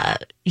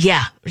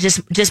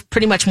 just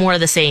pretty much more of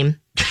the same.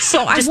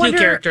 So I wonder, new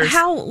characters.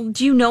 How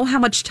do you know how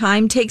much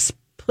time takes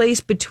place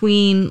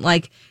between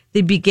like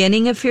the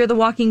beginning of Fear the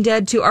Walking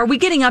Dead to? Are we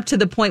getting up to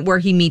the point where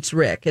he meets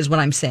Rick? Is what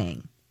I'm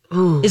saying.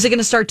 Ooh. Is it going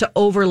to start to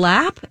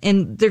overlap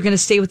and they're going to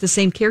stay with the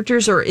same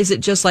characters, or is it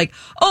just like,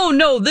 oh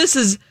no,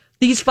 these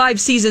 5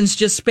 seasons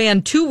just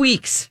span 2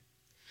 weeks?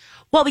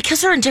 Well,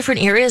 because they're in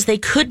different areas, they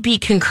could be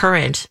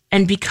concurrent,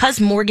 and because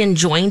Morgan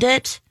joined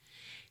it,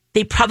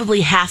 they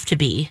probably have to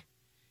be.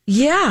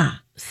 Yeah.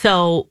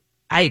 So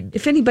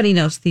if anybody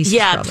knows these,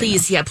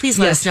 please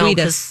let us know. Tweet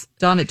us.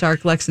 Dawn at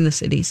Dark, Lex in the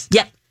Cities.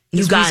 Yep.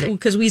 You got it.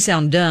 Because we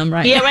sound dumb,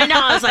 right? Yeah, right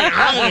now I was like,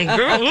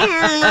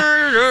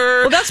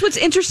 well, that's what's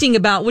interesting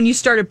about when you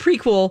start a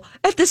prequel.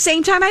 At the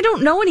same time, I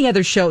don't know any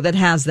other show that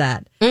has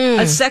that.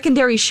 A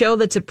secondary show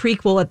that's a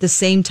prequel at the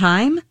same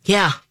time.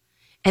 Yeah.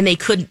 And they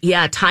could,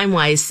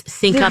 time-wise,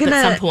 sync up at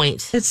some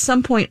point. At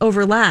some point,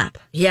 overlap.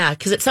 Yeah,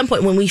 because at some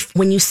point,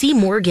 when you see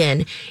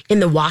Morgan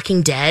in The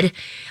Walking Dead,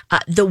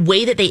 the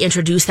way that they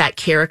introduce that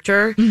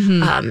character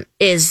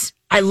is...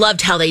 I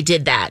loved how they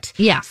did that.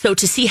 Yeah. So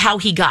to see how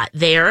he got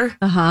there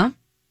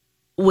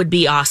would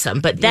be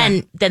awesome. But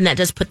then that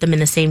does put them in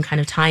the same kind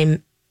of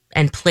time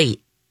and place.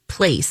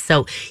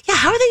 So,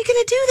 how are they going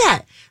to do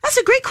that? That's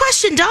a great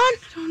question, Dawn.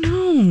 I don't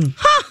know.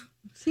 Huh.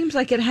 Seems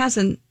like it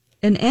hasn't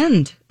an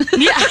end.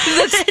 Yeah,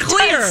 that's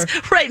clear.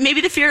 Right.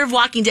 Maybe the Fear of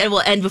Walking Dead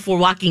will end before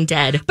Walking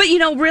Dead. But,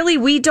 really,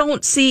 we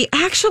don't see...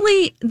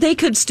 Actually, they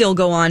could still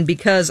go on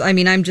because,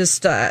 I'm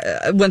just...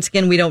 once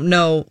again, we don't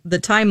know the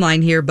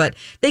timeline here, but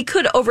they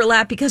could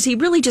overlap because he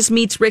really just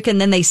meets Rick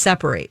and then they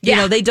separate.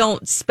 Yeah. They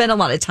don't spend a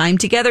lot of time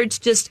together. It's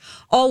just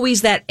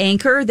always that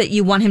anchor that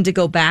you want him to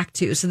go back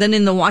to. So then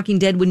in The Walking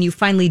Dead, when you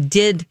finally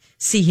did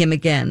see him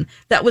again,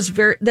 that was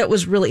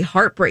really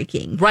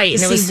heartbreaking. Right.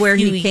 To see where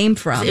he came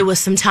from. It was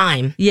some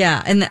time.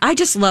 Yeah. And I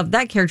just love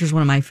that character is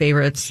one of my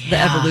favorites. The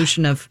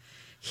evolution of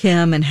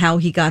him and how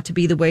he got to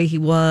be the way he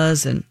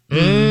was and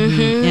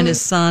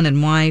his son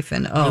and wife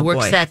and he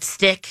works that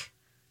stick.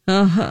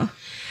 Uh-huh.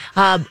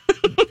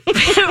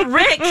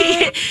 Rick,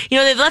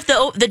 they've left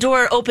the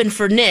door open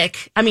for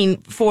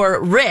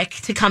Rick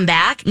to come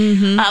back.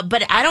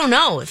 But I don't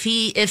know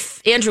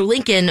if Andrew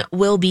Lincoln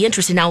will be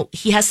interested. Now,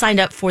 he has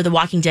signed up for the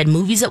Walking Dead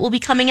movies that will be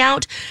coming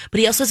out, but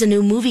he also has a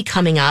new movie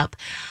coming up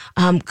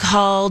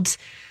called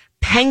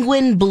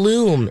Penguin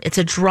Bloom. It's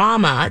a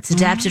drama. It's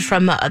adapted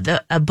from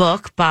a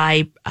book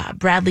by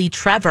Bradley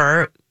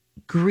Trevor,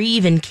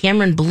 Grieve, and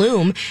Cameron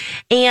Bloom.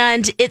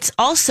 And it's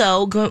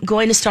also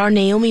going to star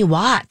Naomi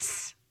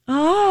Watts.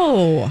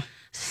 Oh.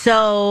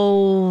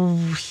 So,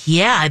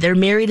 they're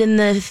married in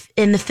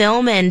the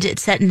film, and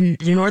it's set in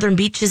the northern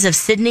beaches of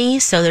Sydney.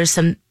 So there's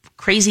some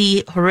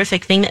crazy,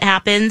 horrific thing that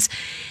happens.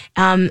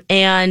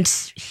 And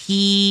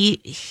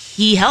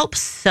he helps.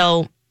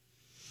 So...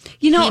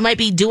 he might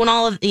be doing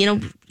all of,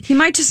 He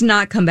might just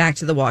not come back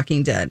to The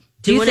Walking Dead.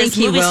 doing his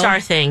movie star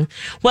thing.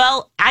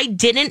 Well, I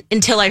didn't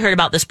until I heard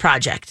about this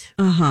project.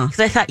 Because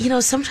I thought,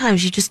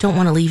 sometimes you just don't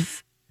want to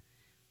leave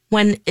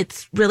when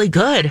it's really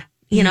good,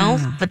 you know?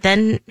 But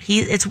then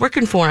it's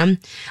working for him.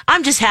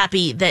 I'm just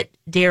happy that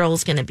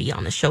Daryl's going to be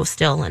on the show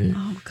still, and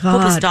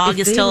hope his dog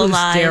is still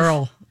alive.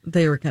 Daryl,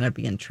 they were going to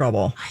be in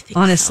trouble. I think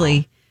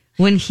honestly,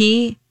 so.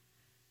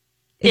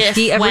 If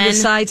he ever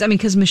decides,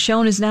 because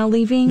Michonne is now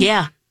leaving.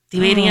 Yeah. The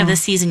beginning of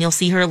this season, you'll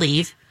see her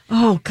leave.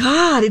 Oh,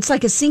 God. It's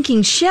like a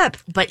sinking ship.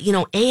 But,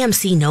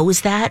 AMC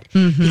knows that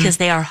because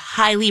they are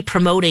highly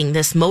promoting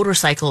this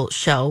motorcycle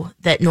show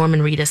that Norman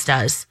Reedus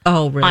does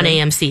on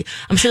AMC.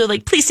 I'm sure they're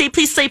like, please say,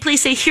 please say,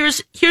 please say,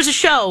 here's a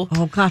show.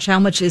 Oh, gosh. How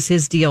much is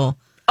his deal?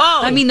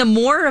 Oh. The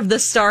more of the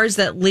stars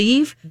that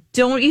leave,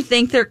 don't you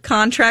think their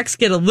contracts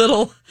get a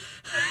little...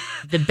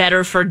 The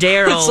better for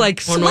Daryl. It's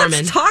like, so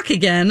let's talk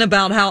again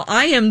about how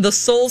I am the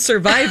sole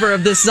survivor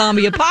of this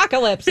zombie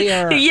apocalypse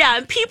here.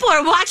 Yeah, people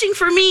are watching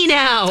for me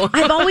now.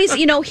 I've always,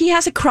 he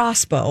has a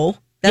crossbow.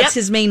 That's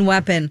his main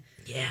weapon.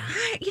 Yeah.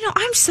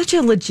 I'm such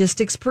a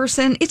logistics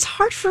person. It's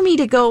hard for me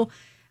to go,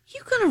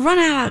 you going to run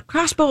out of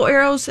crossbow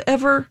arrows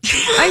ever?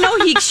 I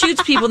know he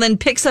shoots people, then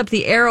picks up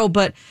the arrow,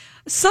 but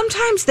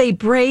sometimes they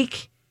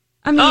break.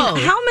 How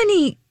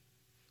many...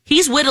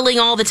 He's whittling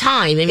all the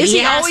time. Is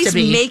he always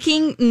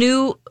making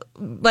new,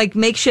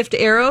 makeshift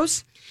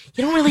arrows?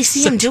 You don't really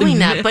see him doing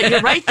that, but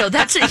you're right, though.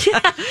 That's it. Yeah.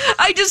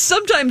 I just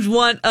sometimes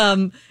want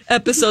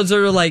episodes that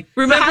are like,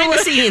 remember behind the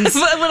scenes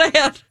when I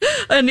had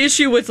an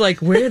issue with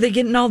where are they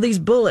getting all these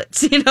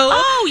bullets?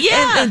 Oh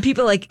yeah, and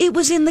people are like, it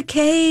was in the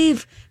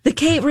cave. The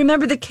cave.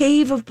 Remember the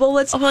cave of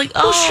bullets? I'm like,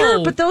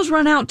 sure, but those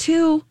run out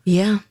too.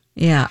 Yeah,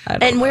 yeah.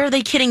 And where are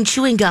they kidding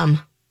chewing gum?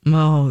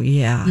 Oh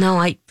yeah. No,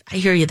 I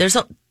hear you.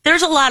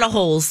 There's a lot of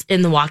holes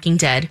in The Walking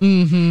Dead.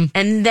 Mm-hmm.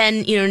 And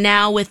then,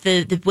 now with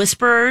the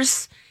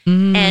Whisperers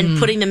and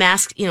putting the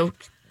mask,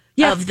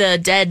 of the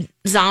dead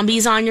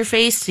zombies on your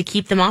face to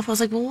keep them off. I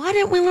was like, well, why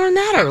didn't we learn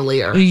that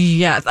earlier?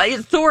 Yeah.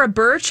 Thora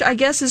Birch, I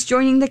guess, is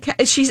joining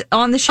she's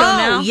on the show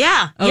now? Oh,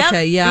 yeah.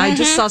 Okay, yeah. Mm-hmm. I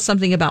just saw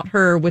something about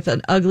her with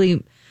an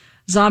ugly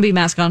zombie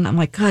mask on. I'm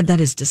like, God, that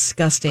is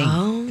disgusting.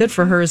 Oh. Good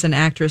for her as an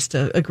actress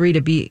to agree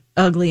to be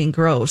ugly and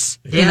gross,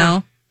 you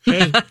know?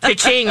 Hey,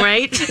 ka-ching,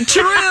 right?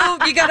 True.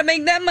 You got to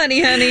make that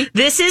money, honey.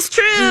 This is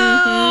true.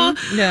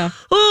 Mm-hmm. Yeah.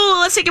 Oh,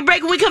 let's take a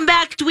break. When we come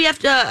back, do we have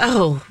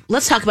to...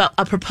 let's talk about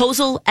a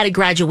proposal at a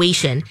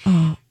graduation.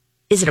 Oh.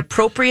 Is it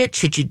appropriate?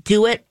 Should you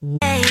do it?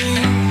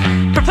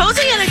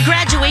 Proposing at a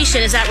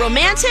graduation, is that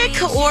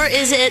romantic or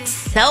is it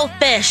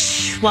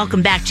selfish?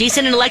 Welcome back,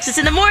 Jason and Alexis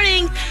in the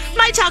morning.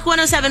 My Talk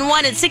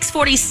 107.1 at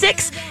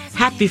 6:46.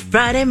 Happy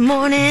Friday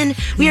morning.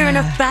 We are in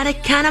a Friday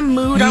kind of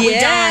mood, aren't we,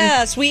 Dawn?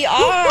 Yes, we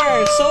are.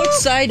 Woo-hoo! So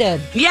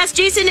excited. Yes,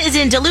 Jason is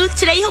in Duluth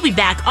today. He'll be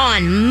back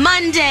on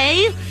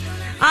Monday.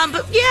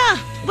 But yeah,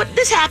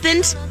 this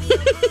happened.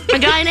 A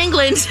guy in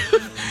England.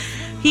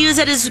 He was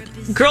at his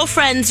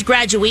girlfriend's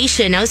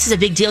graduation. Now, this is a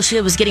big deal. She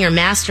was getting her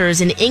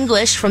master's in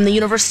English from the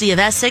University of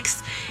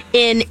Essex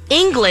in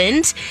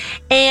England,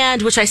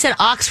 and which I said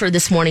Oxford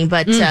this morning,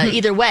 but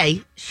either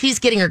way, she's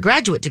getting her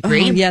graduate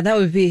degree. Yeah, that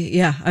would be,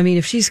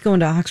 if she's going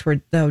to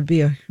Oxford, that would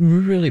be a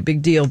really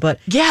big deal. But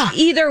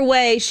either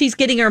way, she's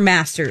getting her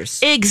master's.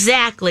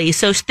 Exactly.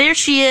 So there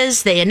she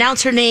is. They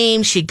announce her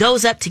name. She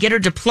goes up to get her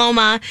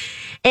diploma,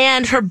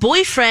 and her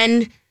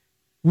boyfriend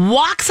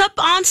walks up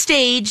on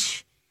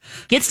stage,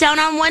 gets down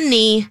on one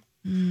knee,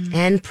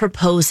 and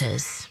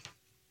proposes.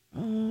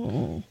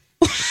 Oh.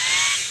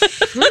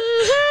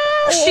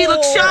 She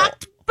looked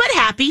shocked, but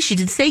happy. She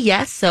did say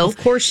yes. So of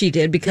course she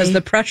did, because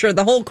the pressure of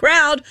the whole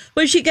crowd.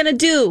 What is she going to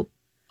do?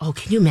 Oh,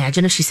 can you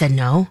imagine if she said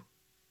no?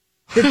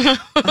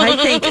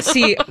 I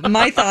think,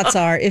 my thoughts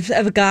are, if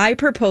a guy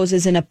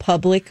proposes in a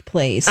public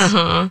place,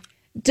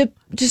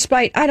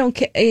 despite, I don't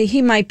care,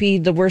 he might be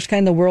the worst guy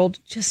in the world,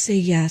 just say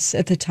yes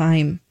at the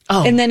time.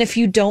 Oh. And then if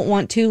you don't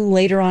want to,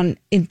 later on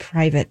in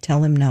private,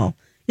 tell him no.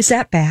 Is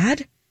that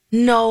bad?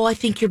 No, I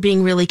think you're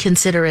being really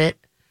considerate.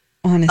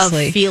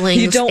 Honestly. Of feelings.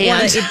 You don't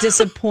want to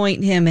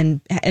disappoint him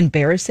and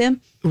embarrass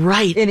him.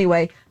 Right.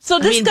 Anyway, so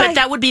this guy... But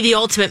that would be the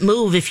ultimate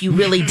move if you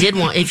really did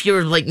want... If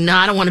you're like, no,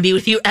 I don't want to be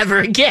with you ever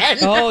again.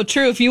 Oh,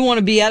 true. If you want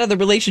to be out of the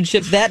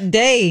relationship that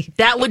day.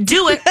 That would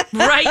do it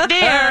right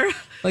there.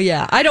 Oh,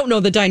 yeah. I don't know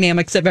the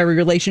dynamics of every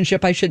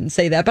relationship. I shouldn't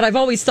say that. But I've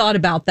always thought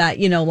about that,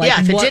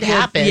 if it did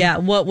happen. Yeah,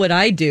 what would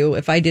I do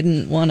if I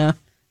didn't want to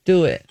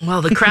do it?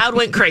 Well, the crowd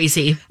went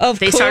crazy.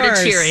 They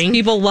started cheering.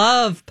 People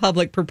love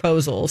public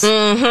proposals.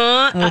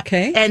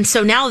 Okay. And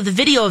so now the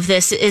video of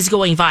this is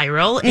going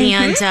viral.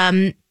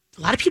 And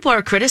a lot of people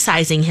are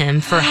criticizing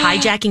him for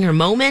hijacking her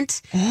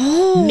moment,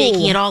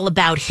 making it all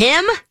about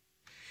him.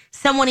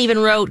 Someone even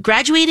wrote,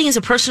 graduating is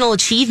a personal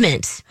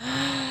achievement.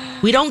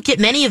 We don't get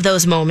many of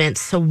those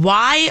moments. So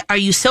why are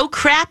you so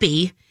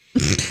crappy?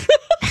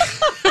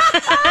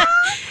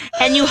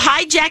 And you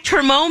hijacked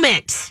her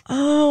moment.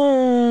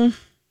 Oh,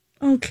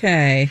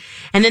 okay.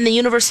 And then the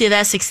University of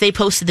Essex, they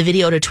posted the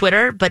video to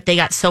Twitter, but they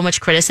got so much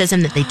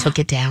criticism that they took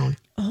it down.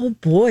 Oh,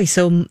 boy.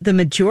 So the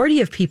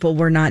majority of people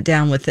were not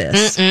down with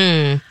this.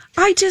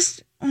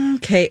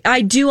 okay,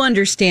 I do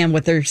understand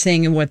what they're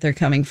saying and what they're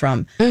coming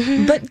from.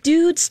 Mm-hmm. But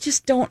dudes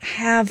just don't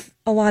have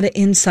a lot of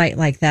insight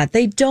like that.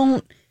 They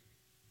don't.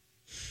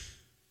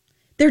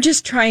 They're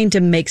just trying to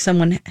make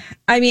someone.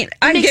 I mean,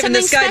 I'm giving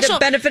this guy the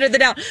benefit of the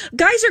doubt.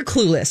 Guys are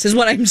clueless, is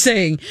what I'm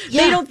saying.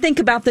 Yeah. They don't think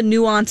about the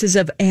nuances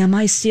of, am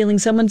I stealing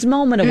someone's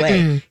moment away?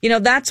 Mm-mm. You know,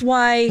 that's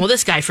why. Well,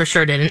 this guy for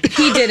sure didn't.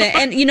 He didn't.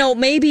 And, you know,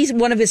 maybe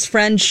one of his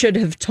friends should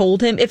have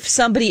told him if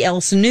somebody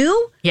else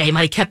knew. Yeah, he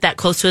might have kept that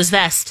close to his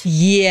vest.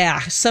 Yeah,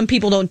 some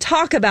people don't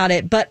talk about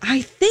it. But I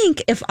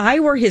think if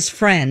I were his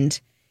friend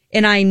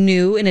and I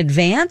knew in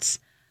advance,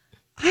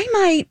 I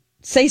might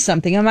say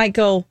something. I might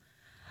go,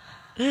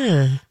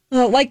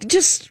 well,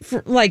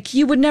 like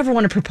you would never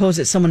want to propose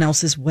at someone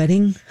else's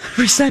wedding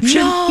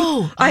reception.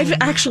 No. I've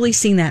actually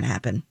seen that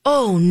happen.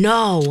 Oh,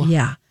 no.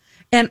 Yeah.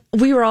 And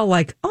we were all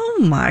like, oh,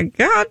 my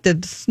God,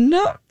 did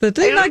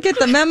they not get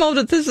the memo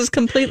that this is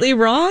completely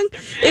wrong?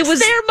 It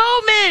was their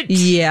moment.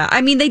 Yeah.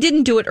 I mean, they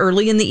didn't do it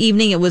early in the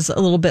evening. It was a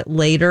little bit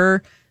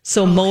later.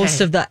 So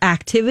most of the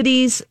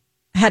activities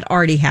had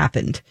already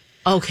happened.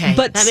 Okay.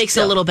 But that makes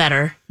it a little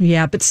better.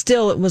 Yeah. But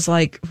still, it was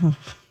like...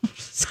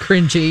 it's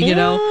cringy, you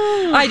know.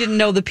 I didn't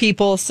know the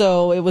people,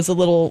 so it was a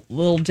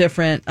little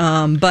different.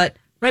 But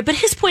right, but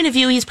his point of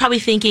view, he's probably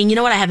thinking, you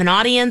know what? I have an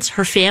audience.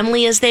 Her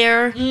family is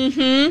there.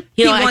 Mm-hmm.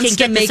 You know, I can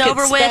get this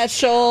over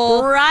with.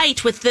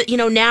 Right, with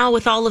the now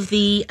with all of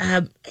the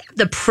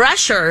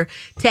pressure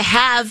to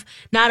have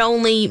not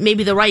only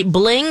maybe the right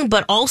bling,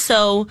 but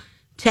also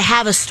to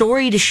have a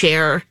story to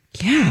share.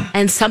 Yeah,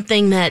 and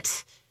something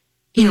that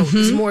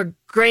is more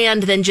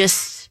grand than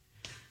just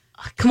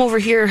come over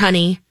here,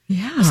 honey.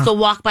 Yeah. Let's go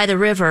walk by the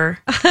river.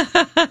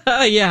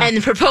 Yeah.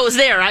 And propose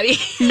there. I mean.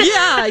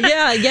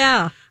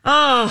 Yeah.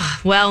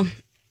 Oh, well.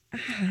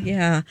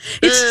 Yeah.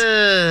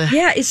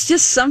 It's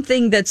just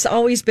something that's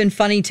always been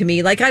funny to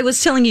me. Like I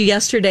was telling you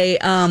yesterday,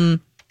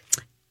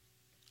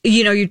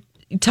 you're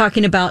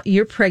talking about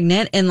you're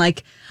pregnant and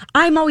like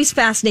I'm always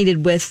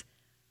fascinated with,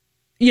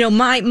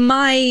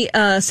 my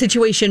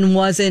situation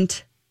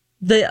wasn't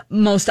the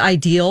most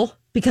ideal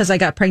because I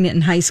got pregnant in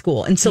high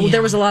school. And so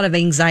there was a lot of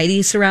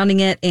anxiety surrounding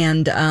it.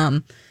 And,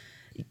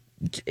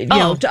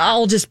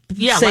 I'll just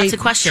say lots of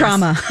questions.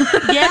 Trauma.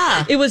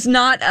 Yeah. It was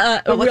not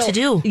what to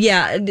do.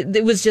 Yeah.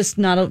 It was just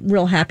not a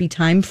real happy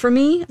time for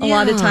me. A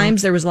lot of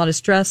times there was a lot of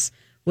stress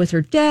with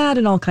her dad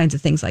and all kinds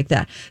of things like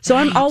that. So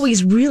I'm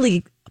always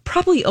really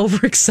probably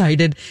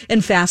overexcited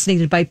and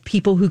fascinated by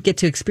people who get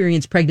to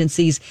experience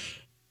pregnancies.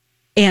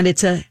 And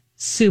it's a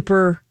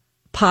super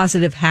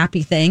positive,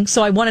 happy thing.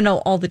 So I want to know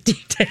all the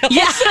details.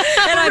 Yeah.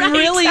 And I'm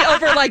really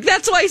over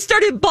that's why I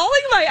started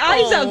bawling my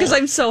eyes out because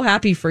I'm so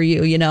happy for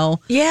you,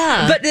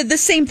 Yeah. But the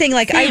same thing,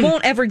 I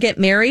won't ever get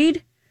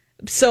married,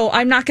 so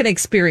I'm not going to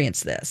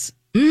experience this.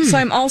 So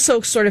I'm also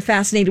sort of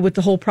fascinated with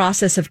the whole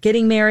process of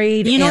getting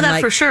married. You know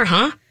that for sure,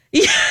 huh?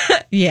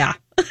 Yeah.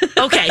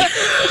 Okay.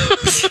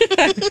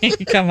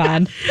 Come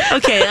on.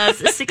 Okay,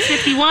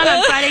 6:51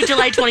 on Friday,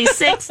 July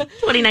 26th,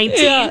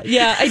 2019.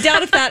 Yeah. I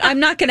doubt I'm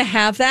not going to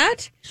have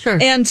that. Sure.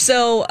 And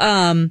so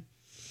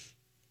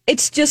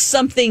it's just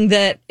something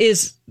that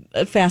is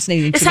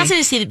fascinating It's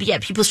fascinating to see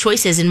people's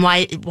choices and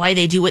why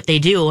they do what they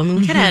do. I mean,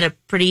 we kind of had a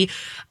pretty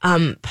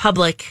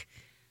public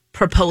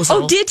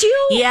proposal. Oh, did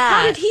you? Yeah.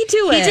 How did he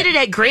do it? He did it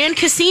at Grand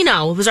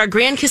Casino. It was our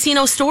Grand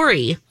Casino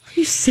story. Are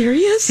you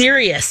serious?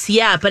 Serious,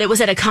 yeah, but it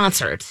was at a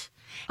concert.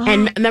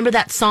 And remember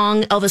that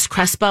song, Elvis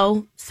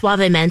Crespo,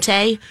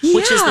 Suavemente,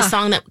 which is the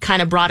song that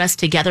kind of brought us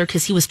together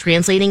because he was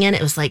translating it.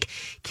 It was like,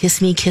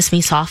 kiss me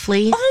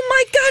softly. Oh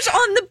my gosh,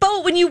 on the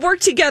boat when you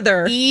worked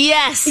together.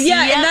 Yes.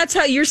 Yeah, and that's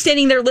how you're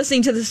standing there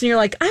listening to this and you're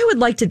like, I would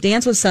like to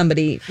dance with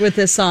somebody with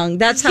this song.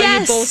 That's how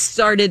you both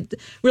started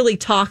really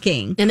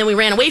talking. And then we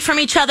ran away from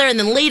each other and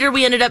then later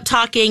we ended up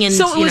talking. And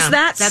so it was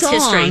that's song.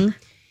 History.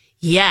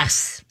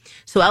 Yes.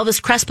 So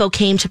Elvis Crespo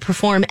came to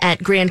perform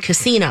at Grand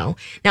Casino.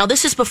 Now,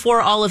 this is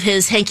before all of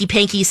his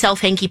hanky-panky,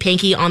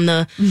 self-hanky-panky on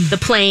the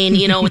plane,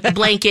 with the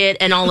blanket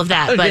and all of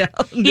that. But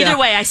either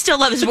way, I still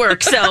love his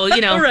work. So,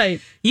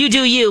 right. You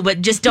do you,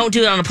 but just don't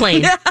do it on a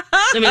plane.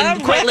 I mean,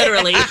 quite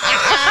literally.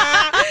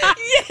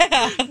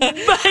 Yeah.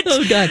 But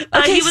oh, God.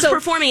 Okay, he was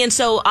performing, and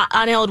so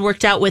Anil had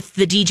worked out with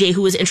the DJ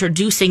who was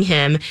introducing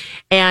him.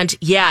 And,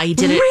 he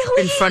did it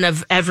in front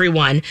of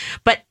everyone.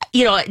 But,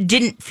 it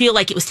didn't feel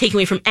like it was taking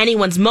away from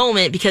anyone's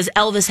moment because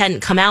Elvis hadn't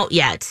come out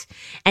yet.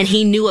 And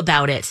he knew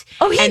about it.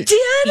 Oh, he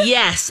did?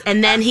 Yes.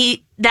 And then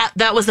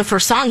that was the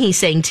first song he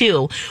sang,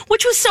 too.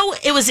 Which was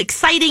it was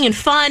exciting and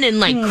fun and,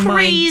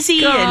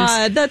 crazy. My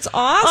God, that's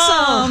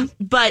awesome.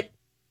 But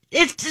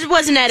it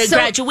wasn't at a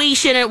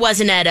graduation. It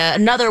wasn't at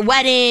another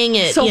wedding.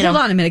 Hold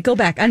on a minute. Go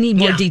back. I need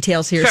more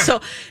details here. Sure.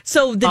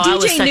 So the DJ I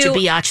was such knew... a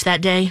biatch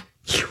that day.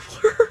 You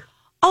were?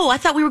 Oh, I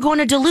thought we were going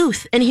to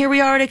Duluth, and here we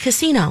are at a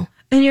casino.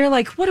 And you're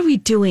like, what are we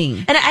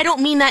doing? And I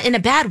don't mean that in a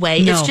bad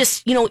way. No. It's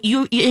just,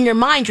 you in your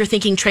mind, you're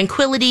thinking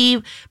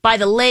tranquility by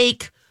the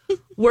lake.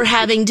 We're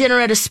having dinner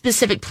at a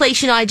specific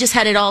place. I just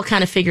had it all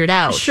kind of figured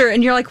out. Sure.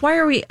 And you're like, why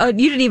are we? You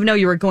didn't even know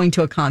you were going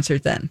to a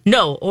concert then.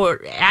 No, or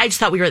I just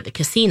thought we were at the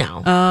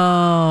casino.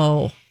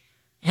 Oh.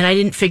 And I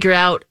didn't figure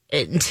out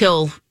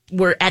until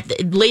we're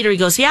later he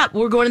goes, yeah,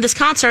 we're going to this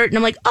concert. And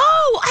I'm like,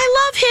 oh,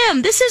 I love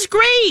him. This is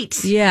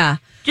great. Yeah.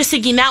 Just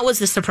thinking that was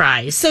the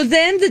surprise. So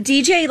then the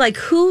DJ, like,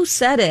 who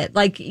said it?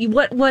 Like,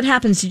 what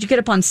happens? Did you get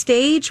up on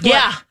stage? What?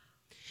 Yeah.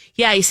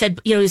 Yeah, he said,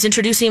 he was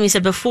introducing him. He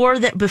said,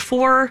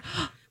 before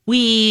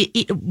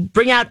we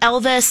bring out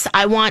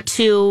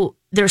Elvis,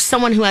 there's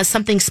someone who has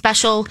something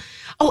special.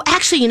 Oh,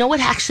 actually, you know what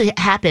actually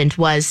happened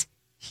was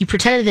he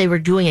pretended they were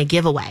doing a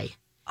giveaway.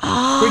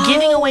 Oh. We're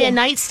giving away a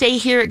night stay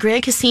here at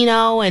Grand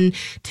Casino and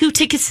 2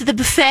 tickets to the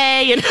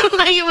buffet. And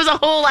it was a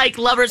whole,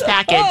 lovers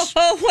package.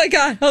 Oh, my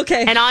God.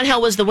 Okay. And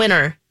Angel was the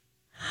winner.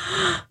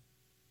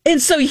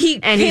 And so he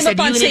said,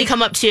 you need to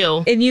come up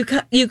too. And you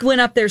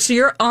went up there. So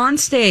you're on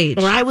stage.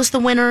 Or I was the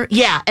winner.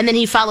 Yeah. And then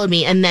he followed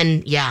me. And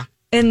then, yeah.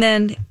 And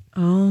then,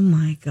 oh,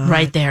 my God.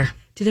 Right there.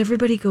 Did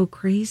everybody go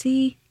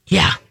crazy?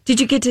 Yeah. Did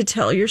you get to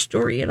tell your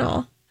story at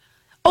all?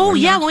 Oh,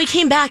 yeah. When we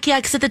came back, yeah.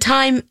 Because at the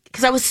time,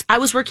 I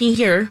was working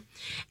here.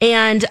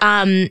 And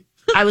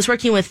I was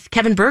working with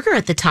Kevin Berger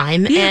at the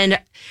time, and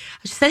I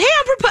just said, "Hey,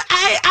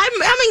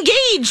 I'm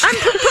engaged. I'm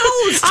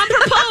proposed. I'm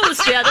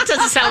proposed." Yeah, that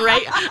doesn't sound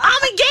right.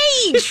 I'm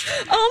engaged.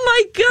 Oh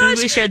my gosh! And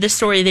we shared the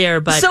story there,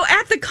 but so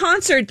at the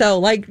concert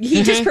though,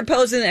 he just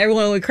proposed and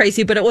everyone went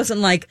crazy, but it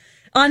wasn't like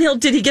Angel.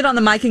 Did he get on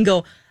the mic and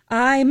go,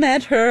 "I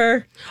met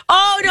her"?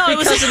 Oh no,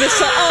 because of this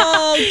song.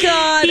 Oh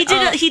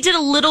God, he did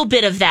a little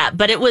bit of that,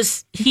 but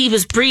he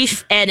was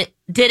brief and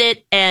did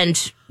it,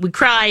 and we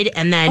cried,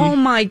 and then oh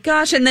my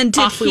gosh, and then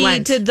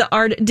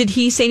did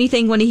he say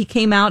anything when he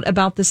came out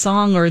about the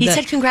song, or he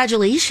said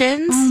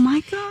congratulations? Oh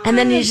my God! And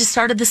then he just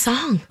started the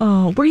song.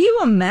 Oh, were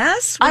you a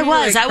mess? I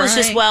was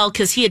just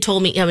because he had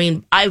told me. I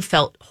mean, I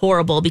felt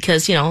horrible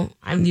because you were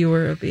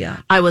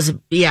I was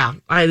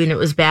I mean, it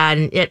was bad,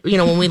 and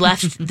when we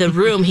left the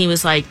room, he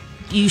was like,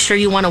 "You sure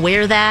you want to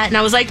wear that?" And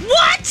I was like,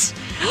 "What?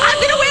 I'm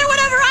going to wear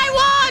whatever I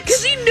want."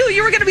 Because he knew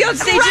you were going to be on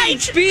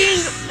stage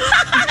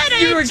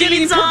you were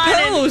getting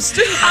proposed.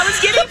 I was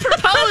getting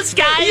proposed,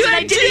 guys, and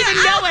I didn't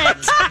even know it.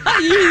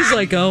 He's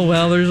like, oh,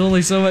 well, there's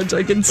only so much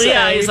I can say.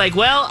 Yeah, he's like,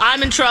 well,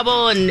 I'm in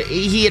trouble, and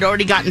he had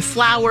already gotten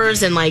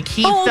flowers, and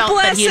he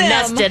felt that he had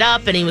messed it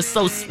up, and he was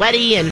so sweaty, and